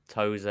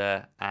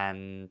Tozer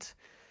and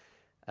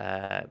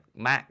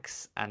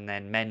Max, and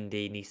then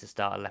Mendy needs to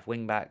start at left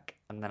wing back,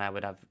 and then I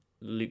would have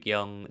Luke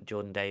Young,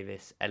 Jordan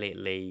Davis, Elliot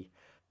Lee,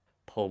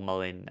 Paul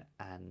Mullin,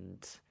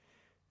 and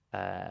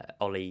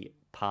Ollie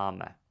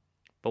Palmer.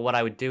 But what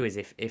I would do is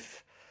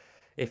if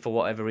for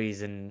whatever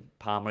reason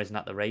Palmer isn't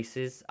at the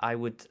races, I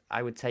would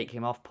take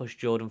him off, push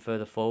Jordan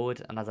further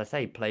forward, and as I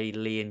say, play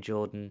Lee and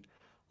Jordan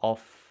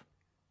off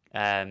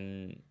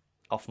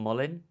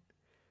Mullin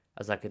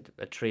as like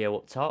a trio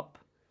up top,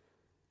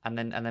 and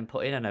then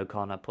put in an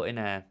O'Connor, put in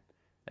a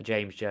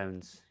James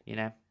Jones.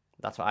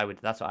 That's what I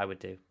would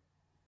do.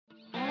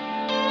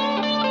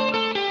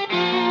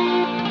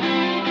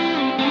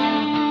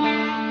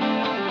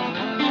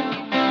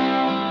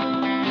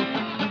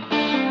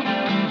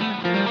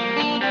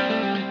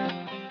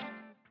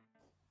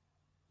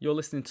 You're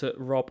listening to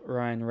Rob,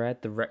 Ryan,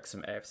 Red, the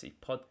Wrexham AFC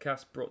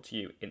podcast, brought to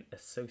you in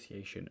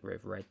association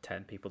with Red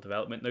 10 People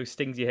Development. Those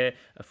stings you hear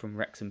are from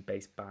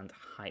Wrexham-based band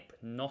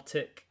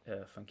Hypnotic.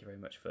 Thank you very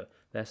much for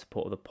their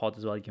support of the pod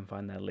as well. You can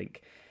find their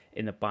link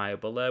in the bio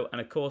below.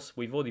 And of course,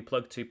 we've already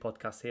plugged two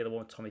podcasts here, the one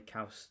with Tommy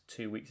Cowse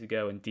 2 weeks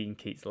ago and Dean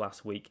Keats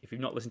last week. If you've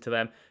not listened to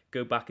them,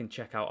 go back and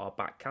check out our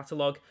back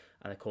catalogue.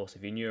 And of course,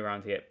 if you're new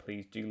around here,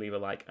 please do leave a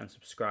like and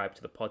subscribe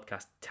to the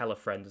podcast. Tell a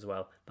friend as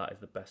well. That is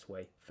the best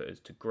way for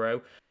us to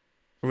grow.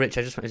 Rich,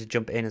 I just wanted to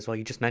jump in as well.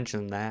 You just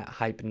mentioned them there,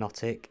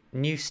 Hypnotic.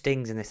 New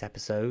stings in this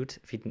episode,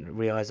 if you didn't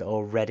realise it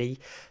already.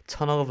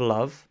 Tunnel of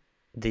Love,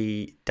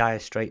 the Dire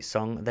Straits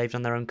song. They've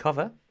done their own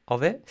cover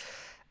of it.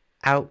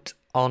 Out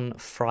on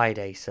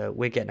Friday. So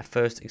we're getting a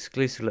first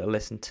exclusive little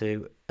listen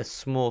to a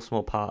small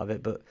part of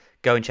it. But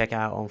go and check it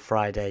out on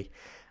Friday.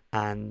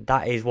 And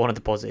that is one of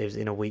the positives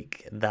in a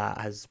week that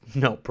has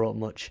not brought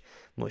much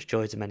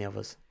joy to many of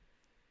us.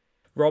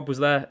 Rob was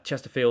there at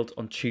Chesterfield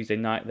on Tuesday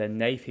night, then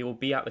Nath. He will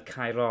be at the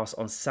Kairos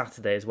on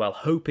Saturday as well,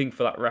 hoping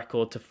for that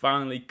record to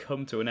finally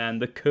come to an end.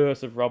 The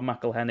curse of Rob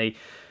McElhenney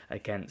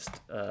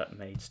against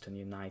Maidstone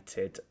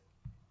United.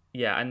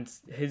 Yeah, and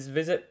his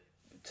visit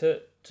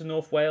to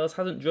North Wales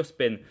hasn't just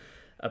been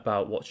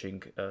about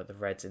watching the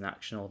Reds in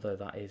action, although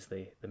that is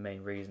the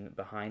main reason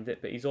behind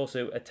it. But he's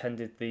also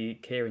attended the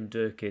Kieran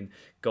Durkin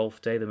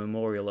Golf Day, the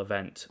memorial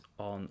event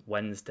on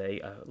Wednesday,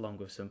 along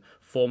with some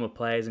former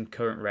players and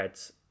current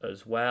Reds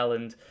as well.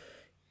 And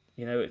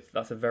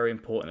that's a very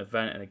important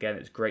event, and again,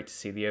 it's great to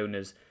see the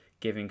owners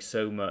giving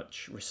so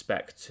much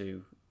respect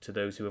to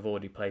those who have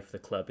already played for the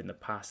club in the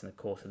past, and of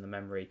course in the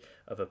memory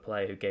of a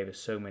player who gave us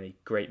so many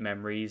great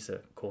memories.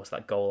 Of course,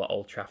 that goal at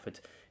Old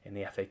Trafford in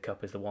the FA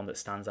Cup is the one that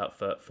stands out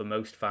for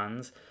most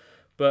fans.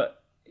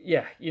 But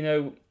yeah,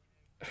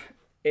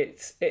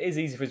 it is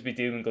easy for us to be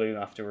doom and gloom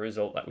after a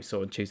result like we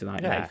saw on Tuesday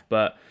night, yeah. Nate,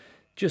 but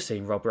just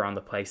seeing Rob around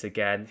the place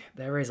again,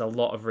 there is a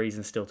lot of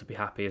reasons still to be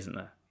happy, isn't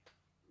there?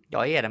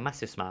 Oh, he had a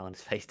massitive smile on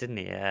his face, didn't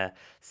he?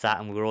 Sat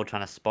and we were all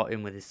trying to spot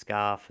him with his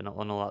scarf and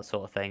all that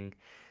sort of thing.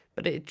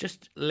 But it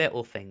just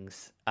little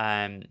things,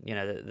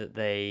 that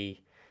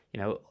they,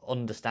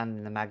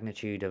 understanding the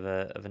magnitude of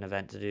an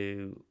event to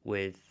do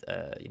with,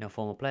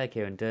 former player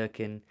Kieran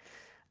Durkin,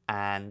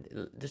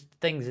 and just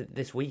things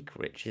this week,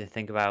 Rich. You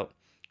think about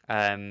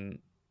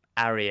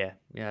Aria.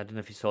 I don't know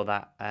if you saw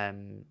that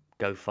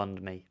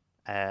GoFundMe.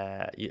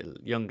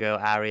 Young girl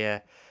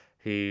Aria,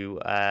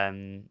 who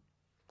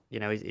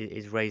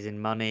is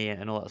raising money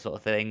and all that sort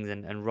of things.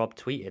 And Rob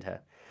tweeted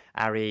her,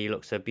 Aria, you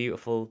look so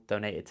beautiful,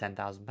 donated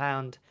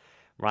 £10,000.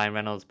 Ryan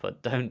Reynolds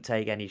put, don't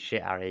take any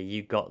shit, Aria,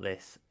 you got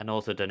this, and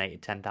also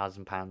donated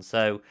 £10,000.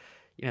 So,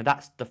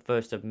 that's the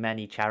first of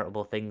many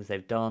charitable things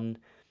they've done.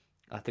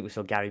 I think we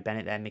saw Gary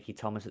Bennett there, Mickey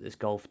Thomas at this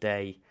golf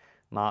day,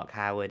 Mark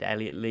Howard,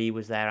 Elliot Lee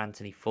was there,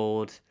 Anthony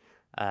Ford.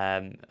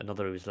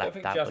 Another who was I left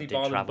don't out think but Jazzy did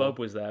Barn and travel. Bob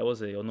was there, was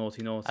he? Or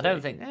Naughty Naughty? I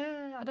don't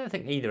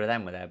think either of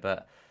them were there,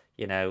 but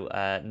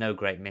no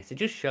great miss. It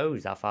just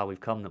shows how far we've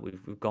come, that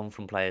we've gone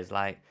from players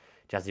like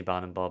Jazzy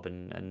Barn and Bob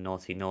and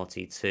Naughty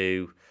Naughty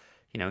to,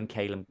 and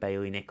Caelan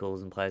Bailey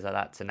Nichols and players like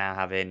that, to now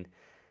having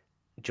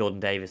Jordan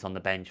Davis on the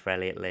bench for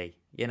Elliot Lee.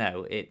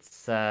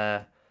 It's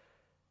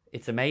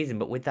amazing,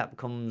 but with that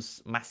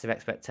comes massive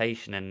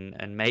expectation,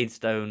 and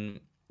Maidstone,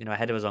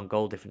 ahead of us on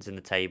goal difference in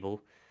the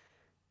table.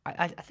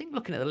 I think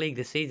looking at the league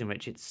this season,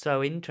 Rich, it's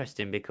so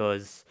interesting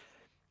because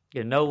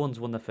no one's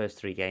won the first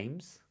 3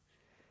 games.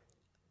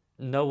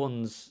 No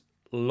one's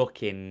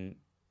looking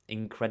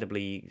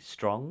incredibly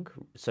strong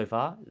so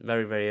far.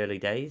 Very, very early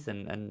days,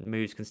 and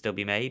moves can still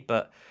be made.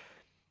 But,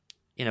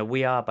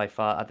 we are by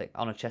far, I think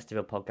on a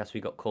Chesterfield podcast,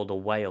 we got called a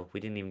whale. We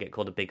didn't even get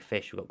called a big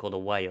fish. We got called a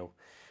whale.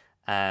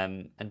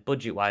 And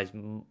budget-wise,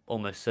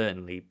 almost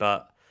certainly.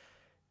 But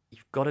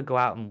you've got to go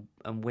out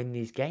and win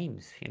these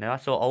games. I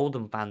saw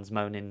Oldham fans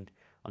moaning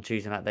on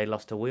Tuesday night they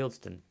lost to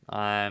Wealdstone.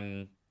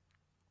 And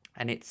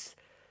it's...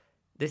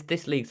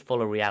 This league's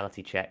full of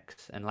reality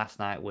checks, and last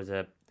night was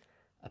a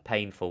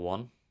painful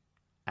one,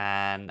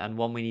 and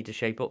one we need to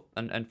shape up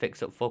and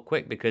fix up for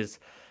quick, because,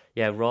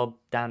 Rob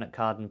down at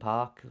Carden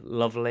Park,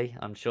 lovely.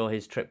 I'm sure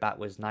his trip back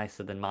was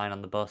nicer than mine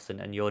on the bus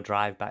and your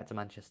drive back to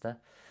Manchester.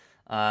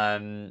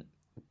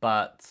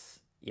 But,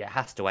 it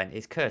has to end.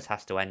 His curse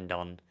has to end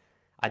on...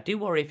 I do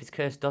worry if his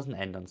curse doesn't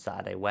end on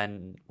Saturday,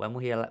 when will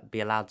he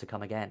be allowed to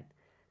come again?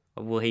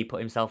 Or will he put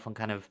himself on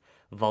kind of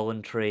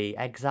voluntary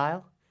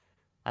exile?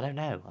 I don't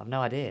know. I've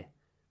no idea.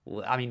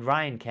 I mean,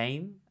 Ryan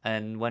came,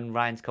 and when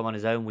Ryan's come on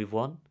his own, we've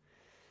won.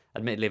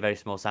 Admittedly, a very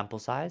small sample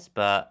size,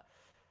 but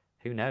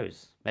who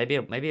knows? Maybe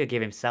he'll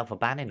give himself a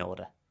banning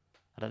order.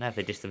 I don't know if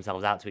they dish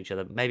themselves out to each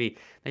other. Maybe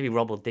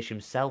Rob will dish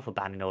himself a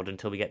banning order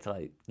until we get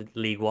to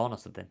League One or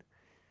something.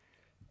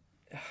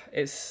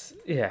 It's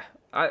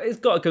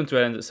got to come to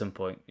an end at some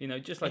point.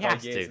 Just like our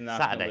years in the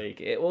National Saturday. League,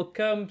 it will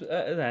come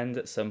at an end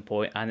at some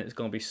point, and it's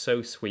going to be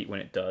so sweet when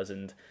it does.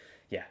 And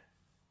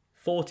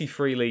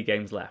 43 league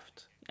games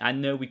left. I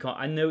know we can't.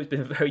 I know it's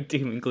been a very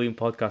doom and gloom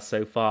podcast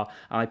so far,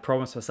 and I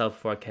promised myself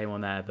before I came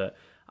on air that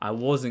I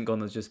wasn't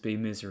gonna just be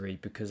misery,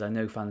 because I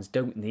know fans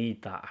don't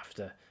need that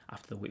after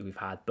the week we've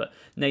had. But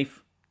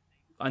Nath,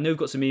 I know we've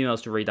got some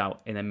emails to read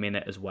out in a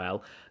minute as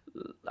well.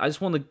 I just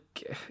want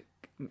to.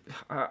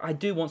 I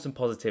do want some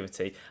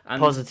positivity. And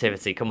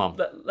positivity, come on.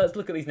 Let's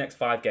look at these next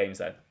 5 games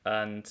then,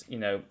 and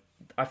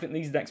I think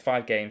these next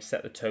 5 games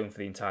set the tone for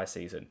the entire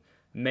season.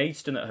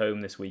 Maidstone at home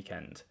this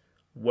weekend.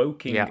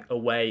 Woking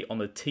away on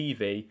the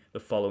TV the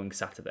following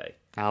Saturday.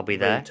 I'll be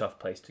there. Really tough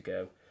place to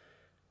go.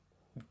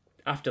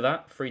 After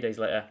that, 3 days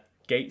later,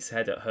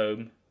 Gateshead at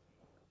home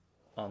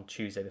on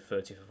Tuesday the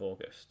 30th of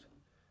August.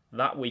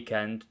 That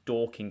weekend,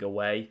 Dorking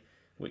away,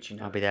 which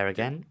I'll be there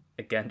again.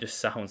 Again, just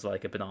sounds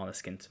like a banana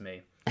skin to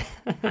me.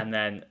 And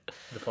then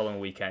the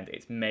following weekend,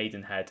 it's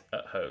Maidenhead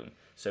at home.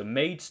 So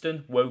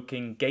Maidstone,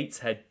 Woking,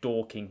 Gateshead,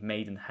 Dorking,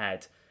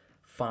 Maidenhead.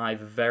 5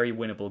 very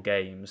winnable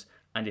games.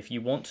 And if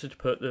you want to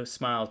put the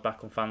smiles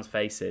back on fans'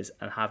 faces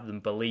and have them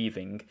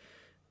believing,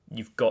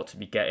 you've got to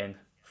be getting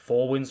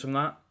 4 wins from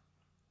that.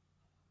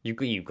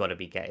 You've got to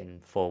be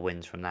getting 4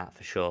 wins from that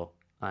for sure.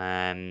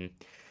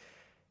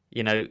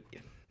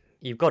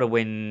 You've got to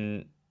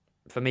win.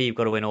 For me, you've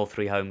got to win all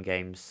 3 home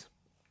games.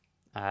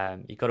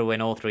 You've got to win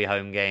all 3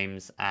 home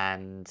games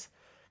and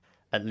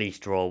at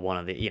least draw one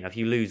of the. If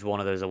you lose one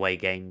of those away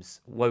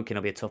games, Woking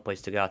will be a tough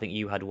place to go. I think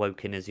you had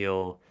Woking as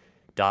your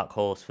dark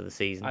horse for the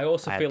season. I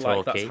also feel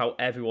like that's how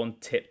everyone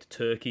tipped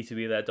Turkey to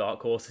be their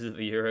dark horses at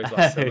the Euros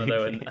last summer,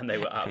 though, and they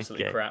were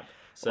absolutely crap.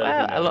 So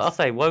I'll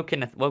say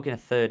Woking are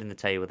third in the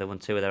table. They won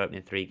 2 of their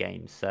opening 3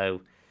 games,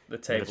 so the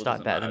table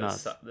start better than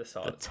us.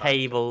 The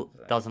table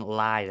doesn't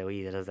lie though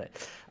either, does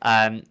it?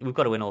 We've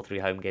got to win all 3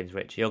 home games,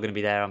 Rich. You're going to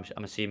be there,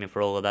 I'm assuming,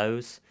 for all of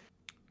those.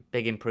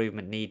 Big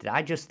improvement needed.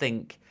 I just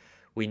think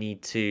we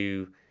need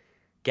to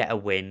get a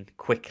win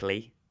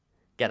quickly.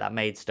 Get that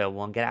Maidstone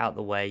one, get it out of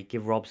the way,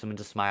 give Rob something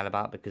to smile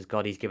about, because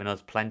God, he's given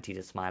us plenty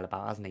to smile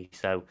about, hasn't he?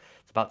 So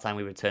it's about time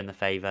we return the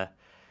favour.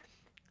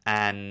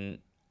 And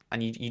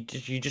you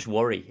just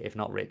worry, if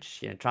not,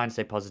 Rich. Try and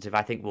stay positive.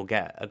 I think we'll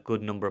get a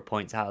good number of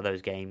points out of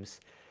those games,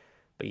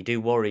 but you do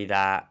worry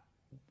that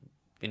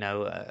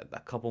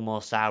a couple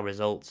more sour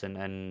results, and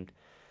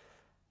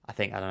I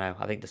don't know.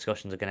 I think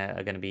discussions are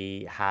gonna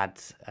be had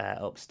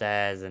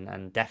upstairs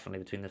and definitely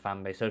between the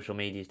fan base. Social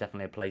media is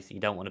definitely a place that you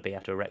don't want to be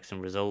after a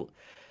Wrexham result.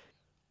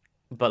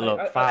 But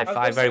look,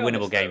 five very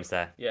winnable games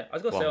there. Yeah, I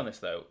was going to say on this,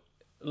 though.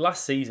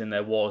 Last season,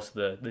 there was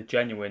the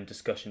genuine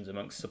discussions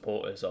amongst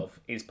supporters of,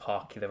 is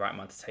Parky the right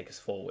man to take us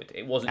forward?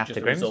 It wasn't After just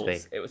the Grimsby.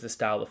 results, it was the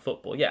style of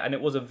football. Yeah, and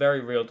it was a very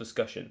real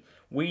discussion.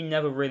 We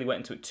never really went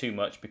into it too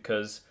much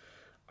because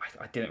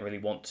I didn't really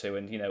want to.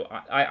 And,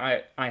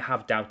 I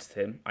have doubted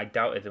him. I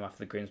doubted him after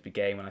the Grimsby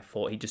game, and I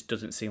thought he just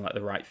doesn't seem like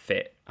the right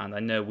fit. And I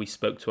know we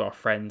spoke to our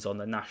friends on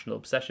the National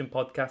Obsession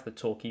podcast, the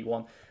Torquay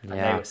one, and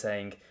they were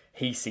saying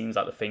he seems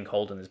like the thing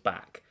holding us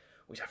back.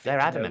 Which I think, they're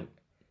adamant.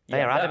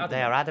 They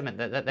are adamant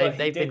that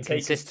they've been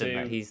consistent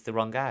that he's the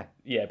wrong guy.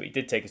 Yeah, but he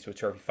did take us to a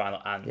trophy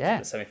final and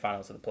the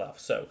semi-finals of the playoffs.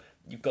 So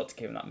you've got to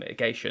give him that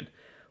mitigation.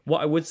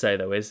 What I would say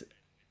though is,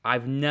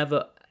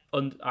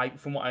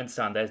 from what I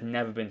understand, there's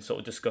never been sort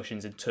of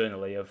discussions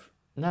internally of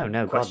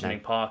questioning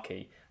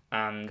Parky,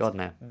 and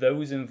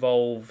those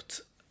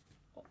involved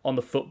on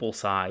the football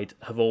side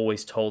have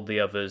always told the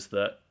others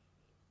that,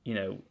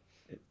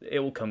 it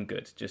will come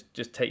good.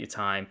 Just take your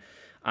time.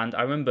 And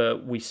I remember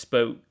we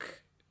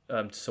spoke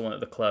to someone at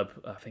the club,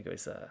 I think it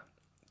was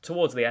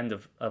towards the end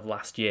of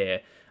last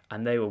year,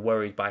 and they were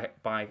worried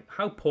by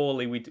how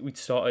poorly we'd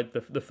started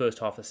the first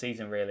half of the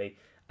season, really.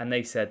 And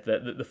they said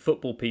that the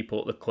football people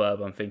at the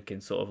club, I'm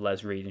thinking sort of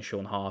Les Reed and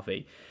Sean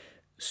Harvey,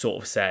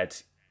 sort of said,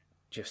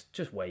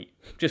 just wait.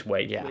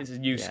 Yeah, it's a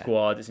new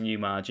squad, it's a new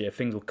manager,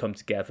 things will come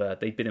together.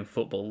 They've been in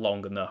football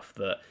long enough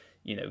that,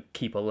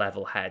 keep a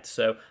level head.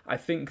 So I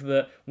think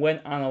that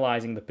when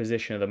analysing the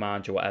position of the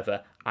manager or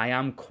whatever, I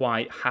am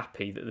quite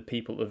happy that the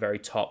people at the very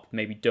top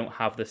maybe don't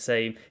have the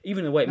same,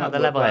 even the way it might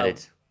work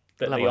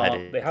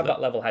level-headed. They have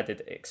that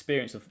level-headed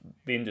experience of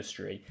the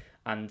industry,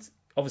 and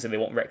obviously they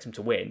want Wrexham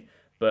to win,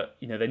 but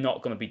they're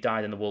not going to be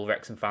dyed-in-the-wool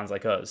Wrexham fans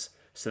like us,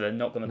 so they're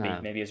not going to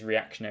be maybe as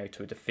reactionary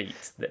to a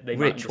defeat. They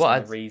might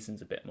understand the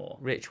reasons a bit more.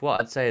 Rich, what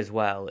I'd say as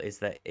well is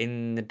that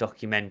in the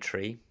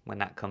documentary, when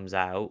that comes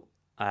out,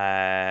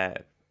 I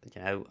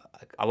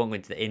won't go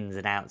into the ins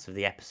and outs of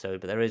the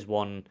episode, but there is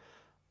one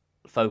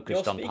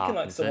focused on Parkinson. You're speaking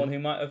like someone who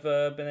might have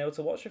been able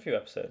to watch a few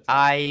episodes.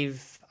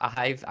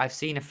 I've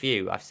seen a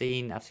few. I've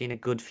seen a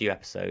good few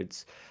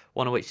episodes.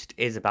 One of which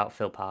is about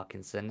Phil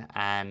Parkinson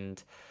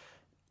and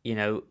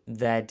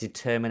their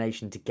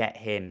determination to get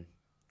him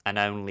and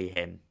only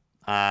him.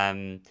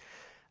 And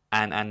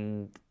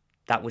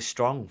that was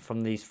strong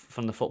from the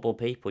football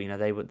people.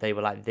 They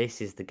were like,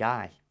 this is the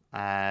guy.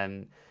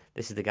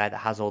 This is the guy that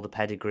has all the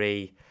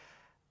pedigree,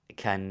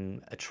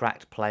 can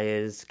attract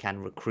players, can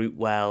recruit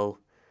well.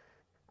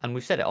 And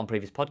we've said it on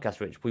previous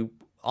podcasts, Rich.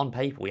 On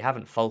paper, we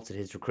haven't faulted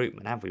his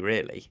recruitment, have we?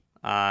 Really?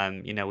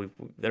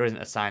 There isn't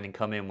a signing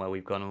coming where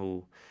we've gone,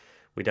 oh,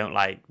 we don't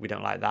like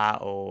that,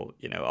 or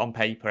on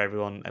paper,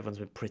 everyone's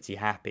been pretty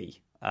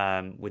happy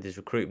with his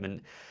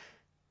recruitment.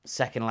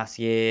 Second last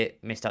year,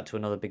 missed out to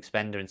another big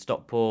spender in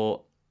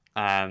Stockport.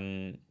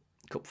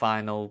 Cup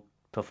final,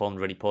 performed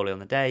really poorly on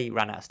the day,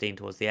 ran out of steam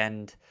towards the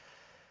end.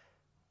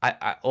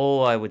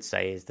 All I would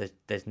say is that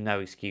there's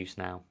no excuse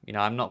now.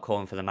 I'm not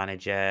calling for the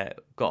manager.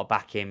 Got to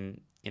back him.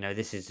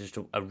 This is just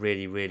a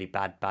really, really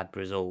bad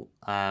result.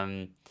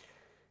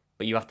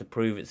 But you have to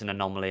prove it's an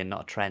anomaly and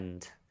not a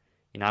trend.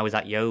 I was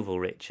at Yeovil,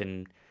 Rich,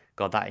 and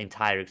God, that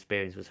entire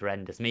experience was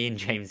horrendous. Me and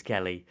James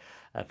Kelly,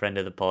 a friend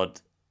of the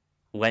pod,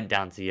 went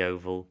down to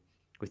Yeovil.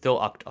 We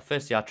thought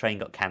firstly our train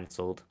got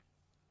cancelled,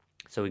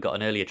 so we got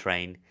an earlier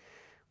train.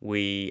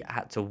 We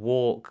had to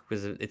walk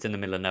because it's in the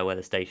middle of nowhere,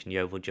 the station,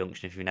 Yeovil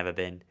Junction, if you've never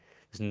been.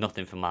 There's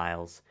nothing for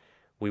miles.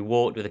 We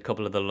walked with a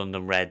couple of the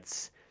London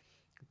Reds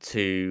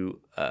to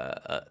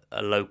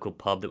a local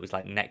pub that was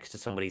like next to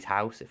somebody's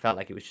house. It felt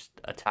like it was just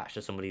attached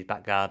to somebody's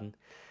back garden.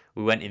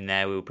 We went in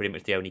there. We were pretty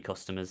much the only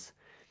customers.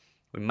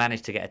 We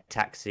managed to get a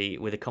taxi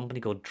with a company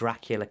called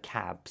Dracula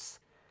Cabs.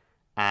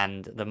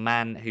 And the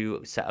man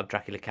who set up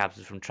Dracula Cabs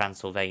was from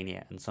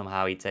Transylvania. And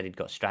somehow he'd said he'd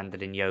got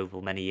stranded in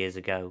Yeovil many years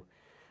ago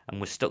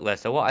and was stuck there.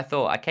 So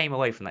I came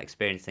away from that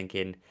experience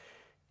thinking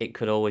it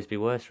could always be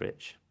worse,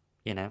 Rich.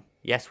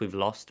 Yes, we've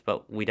lost,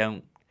 but we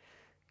don't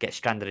get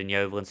stranded in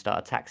Yeovil and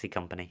start a taxi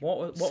company. What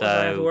was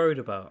I ever worried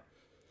about?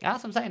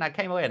 That's what I'm saying. I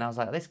came away and I was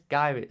like, this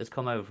guy has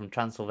come over from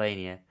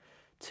Transylvania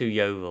to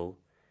Yeovil,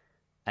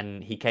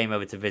 and he came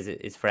over to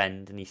visit his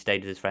friend, and he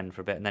stayed with his friend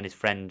for a bit, and then his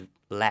friend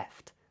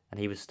left, and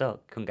he was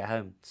stuck, couldn't get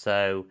home.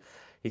 So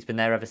he's been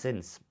there ever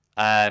since.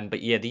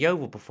 But yeah, the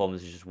Yeovil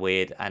performance is just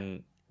weird,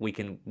 and we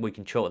can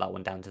chalk that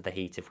one down to the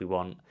heat if we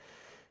want.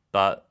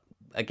 But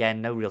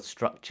again, no real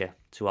structure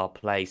to our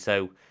play.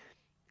 So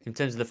in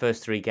terms of the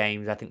first three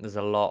games, I think there's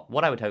a lot.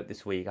 What I would hope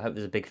this week, I hope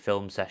there's a big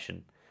film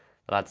session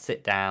that I'd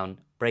sit down,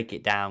 break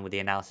it down with the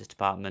analysis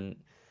department,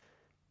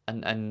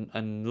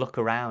 and look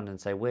around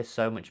and say, we're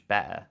so much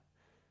better,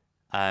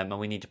 and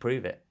we need to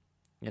prove it.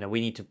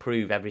 We need to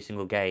prove every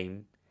single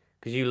game,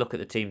 because you look at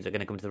the teams that are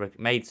going to come to the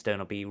Maidstone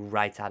will be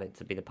right at it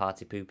to be the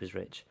party poopers,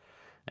 Rich.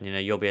 And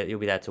you'll be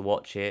there to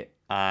watch it.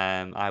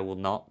 I will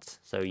not.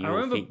 So you will be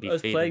I remember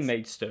us playing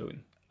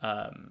Maidstone.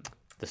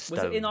 The Stones.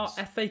 Was it in our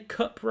FA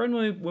Cup run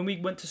when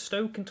we went to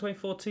Stoke in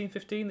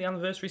 2014-15, the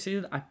anniversary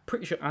season? I'm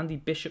pretty sure Andy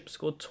Bishop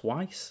scored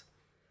twice.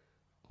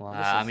 Well,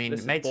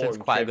 Maidstone's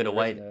quite a good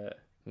away.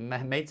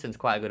 Maidstone's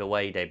quite a good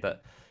away day,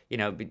 but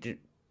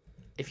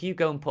if you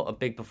go and put a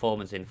big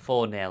performance in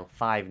 4-0,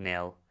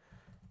 5-0,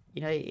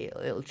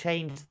 it'll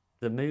change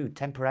the mood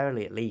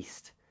temporarily at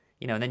least.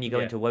 And then you go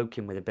into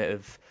Woking with a bit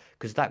of,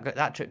 because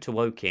that trip to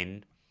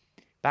Woking,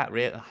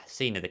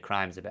 scene of the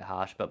crime's a bit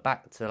harsh, but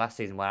back to last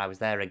season where I was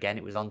there again,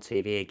 it was on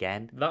TV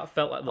again. That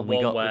felt like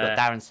we got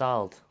Darren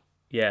Sald.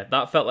 Yeah,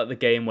 that felt like the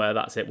game where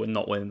that's it. We're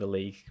not winning the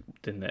league,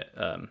 didn't it?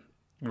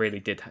 Really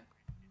did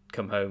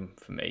come home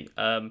for me.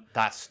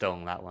 That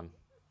stung, that one.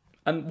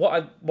 And what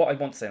I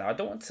want to say now, I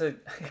don't want to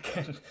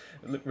again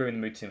ruin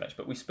the mood too much,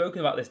 but we've spoken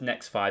about this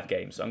next 5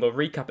 games, so I'm going to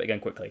recap it again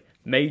quickly.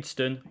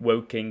 Maidstone,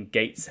 Woking,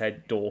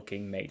 Gateshead,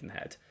 Dorking,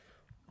 Maidenhead.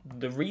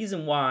 The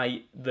reason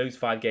why those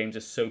 5 games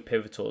are so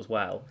pivotal as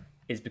well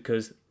is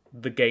because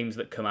the games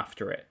that come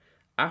after it.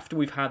 After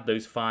we've had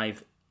those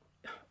 5,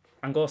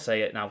 I'm going to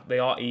say it now, they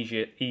are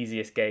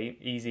easy-ish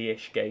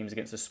games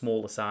against the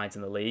smaller sides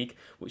in the league,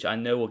 which I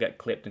know will get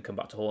clipped and come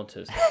back to haunt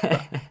us.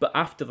 But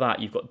after that,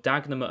 you've got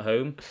Dagenham at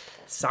home,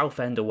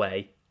 Southend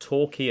away,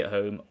 Torquay at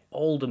home,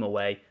 Oldham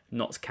away,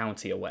 Notts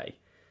County away.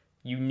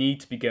 You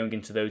need to be going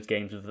into those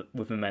games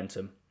with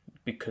momentum,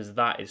 because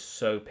that is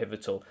so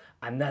pivotal.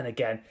 And then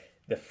again,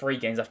 the 3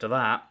 games after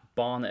that,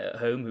 Barnet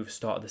at home, who've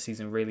started the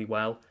season really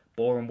well,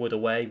 Boreham Wood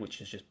away,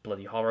 which is just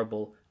bloody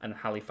horrible, and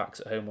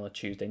Halifax at home on a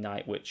Tuesday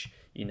night, which,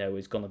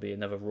 is going to be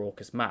another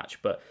raucous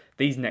match. But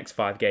these next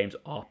 5 games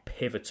are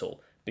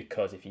pivotal,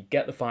 because if you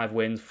get the 4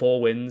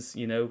 wins,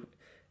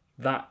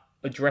 that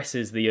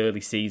addresses the early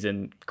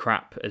season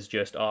crap as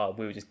just,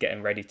 we were just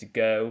getting ready to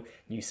go,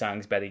 new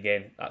signings bedding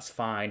in, that's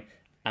fine,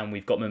 and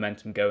we've got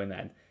momentum going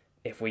then.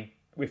 If we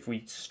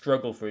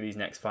struggle through these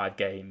next 5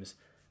 games,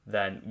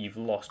 then you've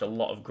lost a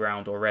lot of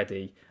ground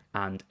already,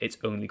 and it's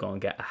only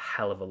going to get a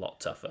hell of a lot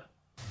tougher.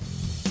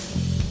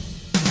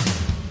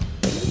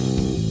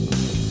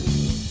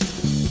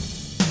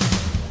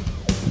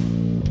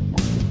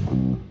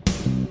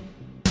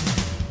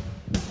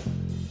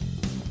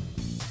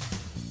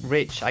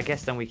 Rich, I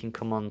guess then we can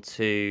come on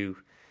to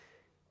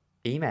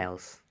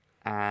emails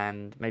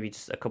and maybe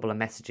just a couple of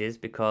messages,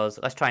 because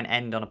let's try and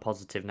end on a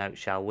positive note,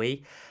 shall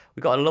we?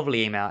 We got a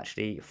lovely email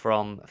actually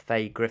from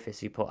Faye Griffiths,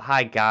 who put,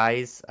 "Hi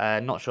guys,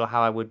 not sure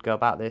how I would go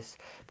about this,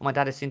 but my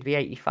dad is soon to be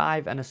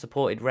 85 and has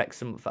supported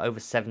Wrexham for over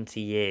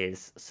 70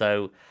 years.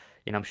 So,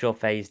 I'm sure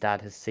Faye's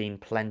dad has seen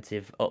plenty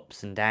of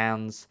ups and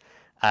downs,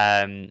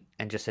 and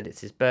just said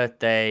it's his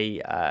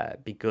birthday.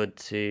 Be good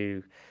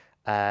to,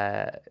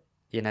 get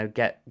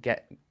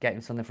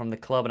him something from the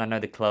club. And I know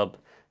the club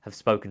have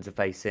spoken to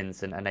Faye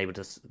since and they've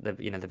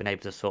been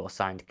able to sort of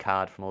sign a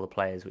card from all the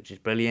players, which is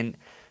brilliant.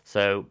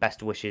 So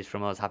best wishes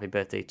from us. Happy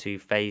birthday to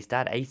Faye's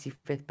dad.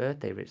 85th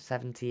birthday, Rich.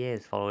 70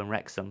 years following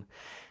Wrexham.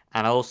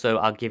 And also,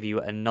 I'll give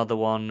you another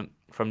one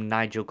from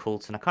Nigel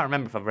Coulton. I can't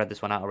remember if I've read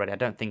this one out already. I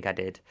don't think I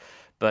did.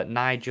 But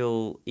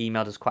Nigel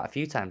emailed us quite a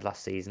few times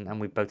last season, and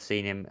we've both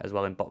seen him as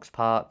well in Box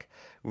Park.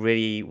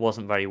 Really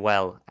wasn't very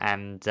well.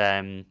 And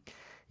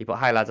he put,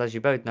 "Hi lads, as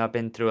you both know, I've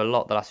been through a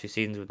lot the last few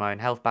seasons with my own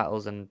health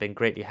battles and been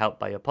greatly helped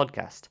by your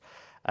podcast,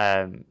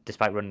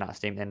 despite running out of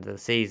steam at the end of the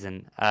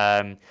season.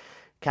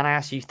 Can I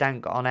ask you to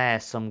thank on air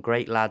some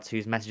great lads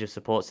whose message of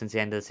support since the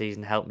end of the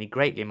season helped me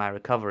greatly in my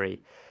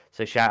recovery.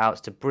 So shout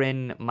outs to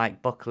Bryn,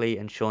 Mike Buckley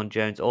and Sean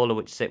Jones, all of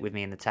which sit with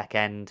me in the tech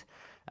end.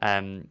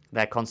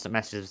 Their constant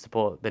messages of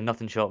support have been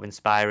nothing short of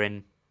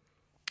inspiring.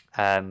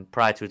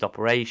 Prior to his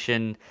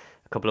operation,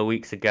 a couple of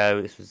weeks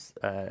ago, this was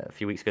a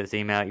few weeks ago, this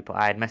email,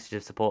 I had messages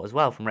of support as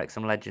well from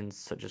Wrexham legends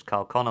such as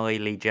Carl Connolly,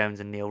 Lee Jones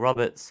and Neil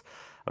Roberts,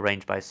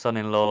 arranged by his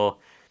son-in-law.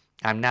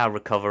 I'm now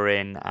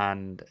recovering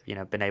and,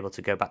 been able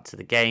to go back to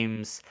the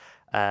games.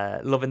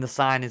 Loving the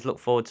signings, look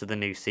forward to the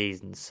new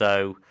season.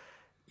 So,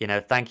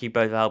 thank you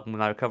both for helping with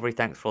my recovery.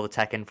 Thanks for all the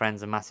tech end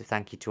friends, and massive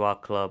thank you to our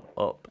club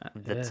up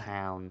the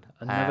town."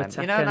 Another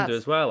tech ender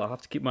as well. I'll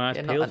have to keep my eyes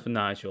peeled for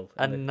Nigel.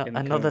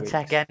 Another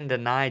tech ender,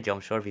 Nigel.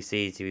 I'm sure if he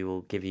sees you, he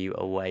will give you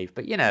a wave.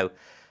 But,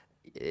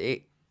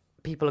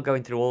 people are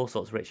going through all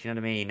sorts, Rich, you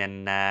know what I mean?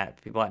 And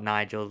people like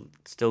Nigel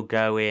still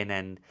going,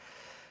 and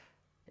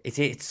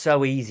it's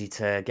so easy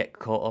to get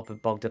caught up and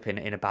bogged up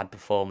in a bad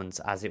performance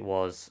as it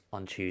was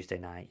on Tuesday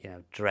night.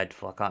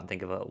 Dreadful. I can't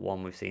think of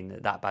one we've seen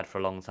that bad for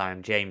a long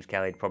time. James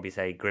Kelly'd probably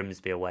say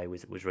Grimsby away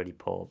was really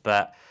poor.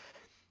 But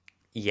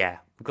yeah,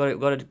 we've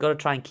got to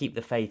try and keep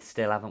the faith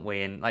still, haven't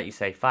we? And like you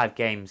say, 5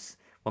 games.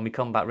 When we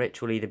come back,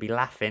 Rich will either be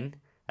laughing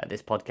at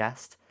this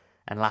podcast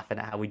and laughing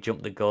at how we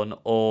jumped the gun,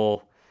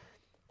 or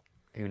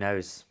who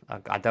knows?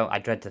 I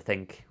dread to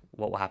think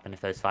what will happen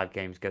if those 5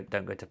 games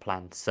don't go to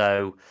plan.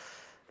 So,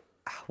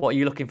 what are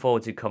you looking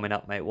forward to coming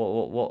up, mate?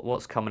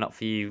 What's coming up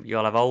for you?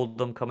 You'll have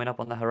Oldham coming up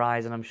on the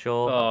horizon, I'm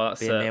sure. Oh,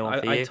 that's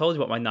I told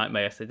you about my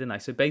nightmare yesterday, didn't I?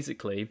 So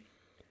basically,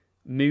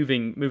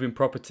 moving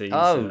properties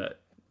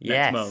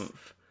next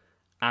month,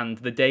 and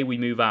the day we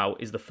move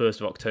out is the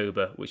 1st of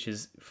October, which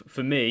is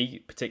for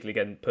me, particularly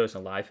again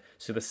personal life.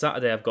 So the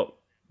day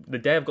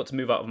I've got to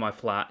move out of my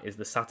flat is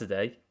the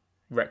Saturday,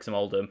 Wrexham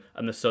Oldham,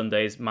 and the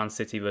Sunday is Man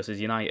City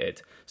versus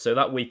United. So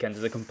that weekend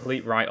is a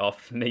complete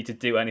write-off for me to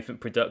do anything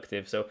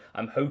productive. So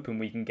I'm hoping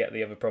we can get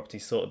the other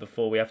properties sorted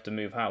before we have to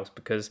move house,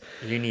 because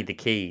you need the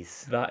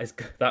keys.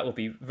 That will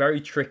be very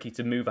tricky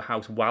to move a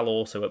house while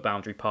also at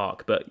Boundary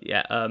Park. But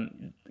yeah,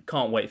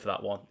 can't wait for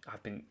that one. I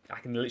can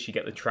literally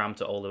get the tram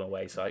to Oldham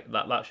away, so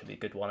that should be a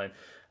good one.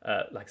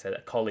 And like I said,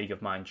 a colleague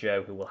of mine,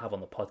 Joe, who we'll have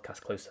on the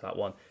podcast close to that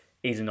one,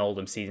 is an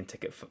Oldham season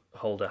ticket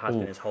holder, has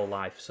been his whole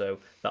life, so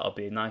that'll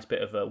be a nice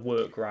bit of a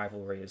work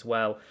rivalry as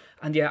well.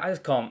 And yeah, I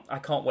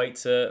can't wait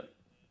to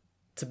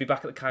be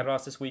back at the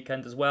Kairos this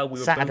weekend as well.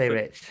 Saturday,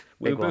 Rich.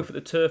 We were both at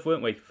the Turf,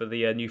 weren't we, for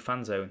the new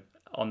fan zone?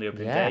 on the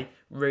opening day.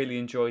 Really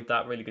enjoyed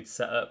that. Really good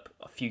setup.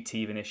 A few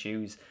teething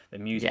issues. The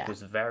music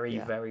was very,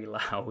 very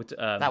loud.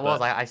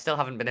 I still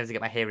haven't been able to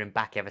get my hearing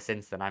back ever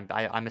since then.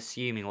 I'm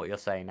assuming what you're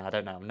saying now. I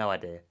don't know. I've no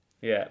idea.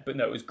 Yeah, but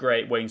no, it was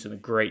great. Wayne's done a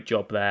great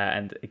job there.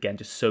 And again,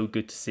 just so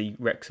good to see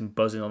Wrexham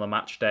buzzing on the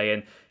match day.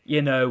 And,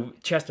 you know,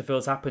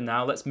 Chesterfield's happened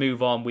now. Let's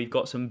move on. We've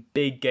got some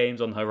big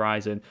games on the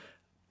horizon.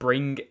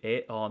 Bring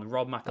it on.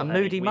 Rob McElhenney. And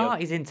Moody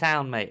Marty's in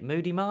town, mate.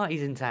 Moody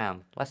Marty's in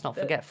town. Let's not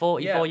forget,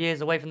 44 years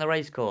away from the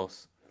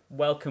racecourse.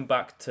 Welcome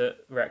back to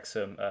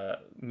Wrexham,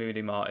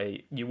 Moody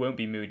Marty. You won't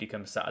be moody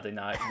come Saturday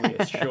night. We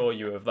assure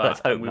you of that.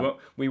 And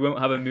we won't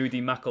have a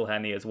Moody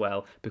McElhenney as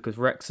well, because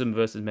Wrexham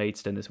versus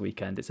Maidstone this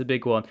weekend. It's a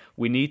big one.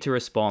 We need to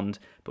respond,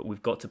 but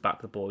we've got to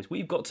back the boys.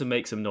 We've got to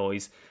make some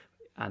noise,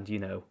 and you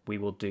know we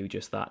will do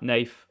just that.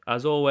 Nath,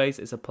 as always,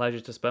 it's a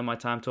pleasure to spend my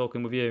time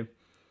talking with you.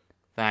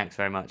 Thanks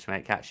very much,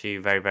 mate. Catch you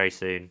very, very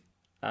soon.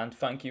 And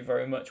thank you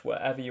very much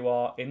wherever you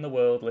are in the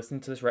world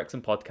listening to this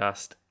Wrexham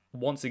podcast.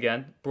 Once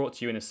again, brought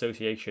to you in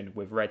association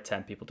with Red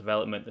 10 People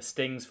Development, the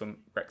Stings from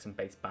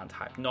Wrexham-based band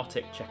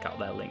Hypnotic. Check out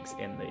their links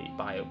in the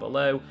bio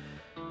below.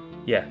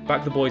 Yeah,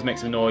 back the boys, make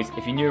some noise.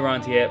 If you're new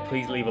around here,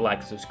 please leave a like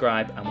and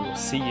subscribe, and we will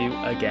see you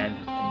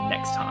again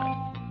next time.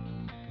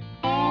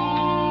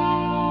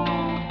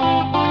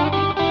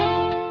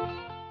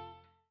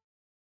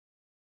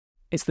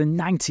 It's the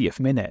 90th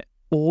minute.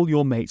 All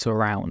your mates are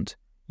around.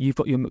 You've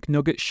got your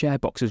McNugget share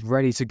boxes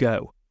ready to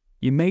go.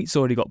 Your mate's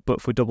already got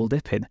booked for double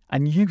dipping,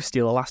 and you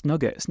steal the last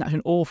nugget,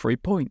 snatching all 3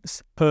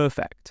 points.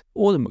 Perfect.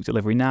 Order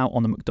McDelivery now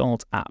on the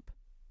McDonald's app.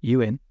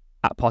 You in?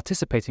 At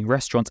participating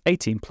restaurants,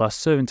 18 plus,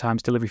 serving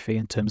times, delivery fee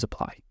and terms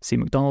apply. See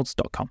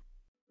mcdonalds.com.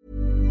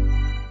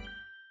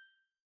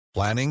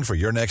 Planning for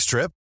your next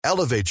trip?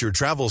 Elevate your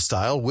travel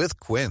style with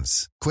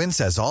Quince. Quince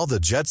has all the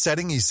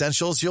jet-setting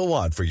essentials you'll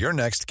want for your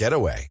next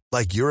getaway,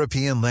 like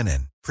European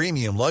linen,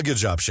 premium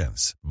luggage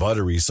options,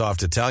 buttery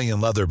soft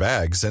Italian leather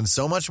bags, and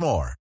so much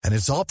more. And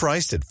it's all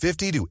priced at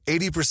 50 to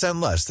 80%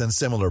 less than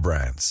similar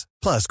brands.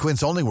 Plus,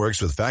 Quince only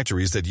works with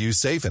factories that use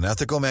safe and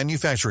ethical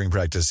manufacturing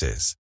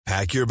practices.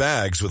 Pack your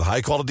bags with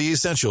high-quality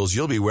essentials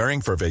you'll be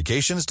wearing for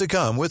vacations to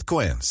come with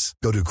Quince.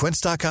 Go to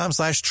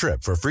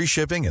quince.com/trip for free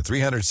shipping and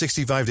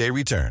 365-day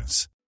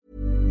returns.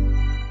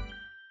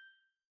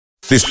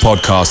 This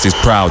podcast is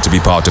proud to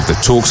be part of the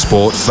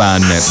TalkSport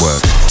Fan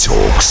Network.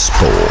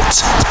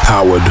 TalkSport.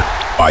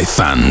 Powered by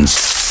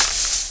fans.